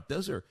costs are going up.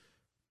 Those are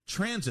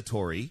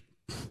transitory.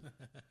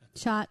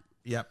 Shot.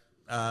 Yep.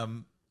 I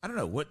don't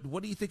know.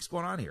 What do you think's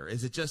going on here?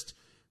 Is it just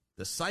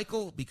the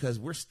cycle? Because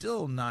we're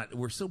still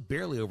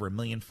barely over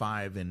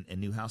 1.5 million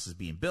in new houses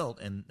being built,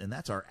 and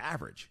that's our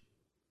average.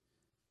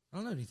 I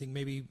don't know. Do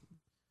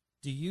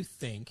you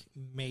think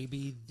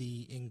maybe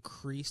the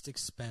increased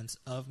expense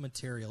of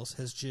materials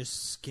has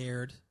just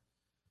scared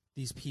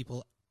these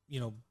people,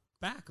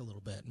 back a little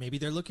bit? Maybe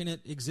they're looking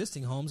at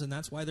existing homes and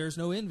that's why there's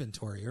no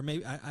inventory, or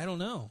maybe I don't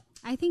know.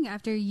 I think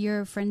after a year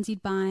of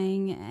frenzied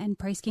buying and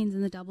price gains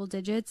in the double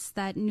digits,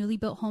 that newly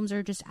built homes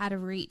are just out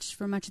of reach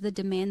for much of the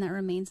demand that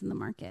remains in the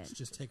market.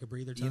 Just take a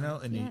breather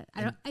time.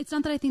 It's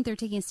not that I think they're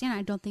taking a stand.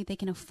 I don't think they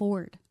can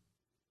afford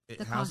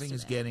housing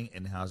is getting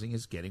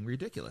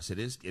ridiculous. It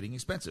is getting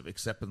expensive,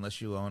 except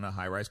unless you own a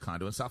high-rise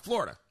condo in South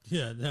Florida.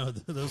 Yeah, no,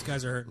 those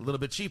guys are a little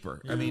bit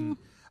cheaper. Yeah. I mean,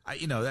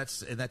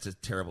 that's a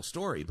terrible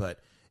story, but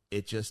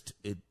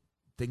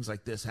things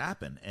like this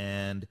happen,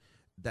 and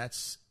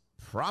that's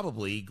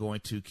probably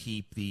going to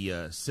keep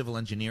the civil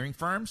engineering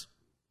firms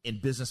in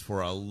business for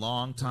a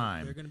long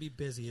time. They're going to be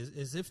busy,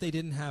 as if they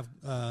didn't have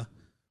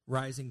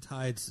rising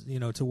tides,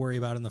 to worry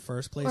about in the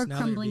first place. Or now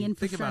crumbling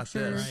infrastructure.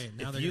 Think about this. Right.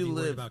 Now they're going to be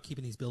worried about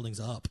keeping these buildings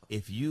up.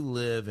 If you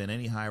live in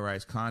any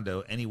high-rise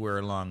condo anywhere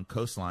along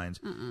coastlines,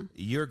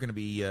 you're going to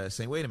be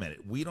saying, wait a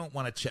minute, we don't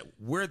want to check.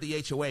 We're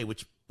the HOA,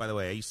 which, by the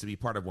way, I used to be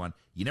part of one.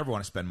 You never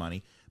want to spend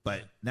money.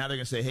 But now they're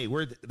going to say, hey,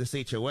 we're this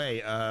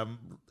HOA.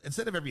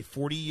 Instead of every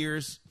 40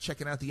 years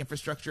checking out the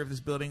infrastructure of this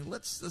building,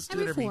 let's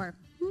do it every 4.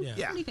 Yeah.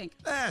 What do you think?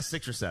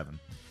 6 or 7.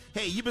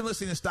 Hey, you've been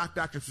listening to Stock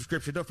Doctor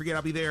Subscription. Don't forget,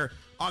 I'll be there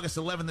August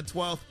 11th and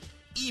 12th.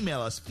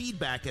 Email us,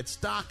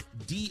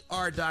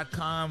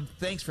 feedback@stockdr.com.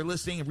 Thanks for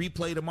listening.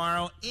 Replay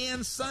tomorrow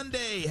and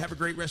Sunday. Have a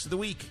great rest of the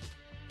week.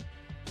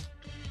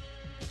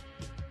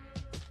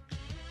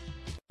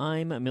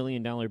 I'm $1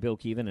 Million Bill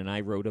Keevan, and I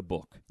wrote a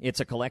book.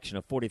 It's a collection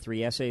of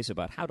 43 essays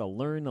about how to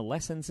learn the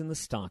lessons in the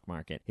stock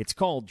market. It's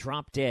called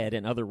Drop Dead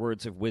and Other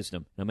Words of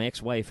Wisdom. Now, my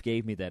ex-wife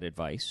gave me that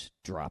advice,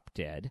 drop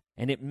dead,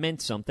 and it meant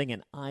something,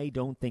 and I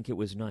don't think it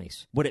was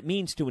nice. What it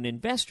means to an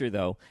investor,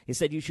 though, is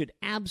that you should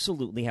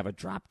absolutely have a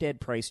drop-dead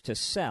price to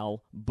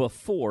sell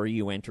before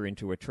you enter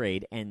into a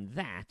trade, and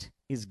that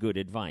is good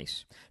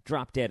advice.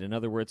 Drop Dead and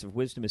Other Words of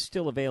Wisdom is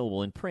still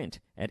available in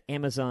print at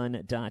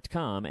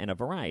Amazon.com and a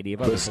variety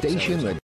of other booksellers.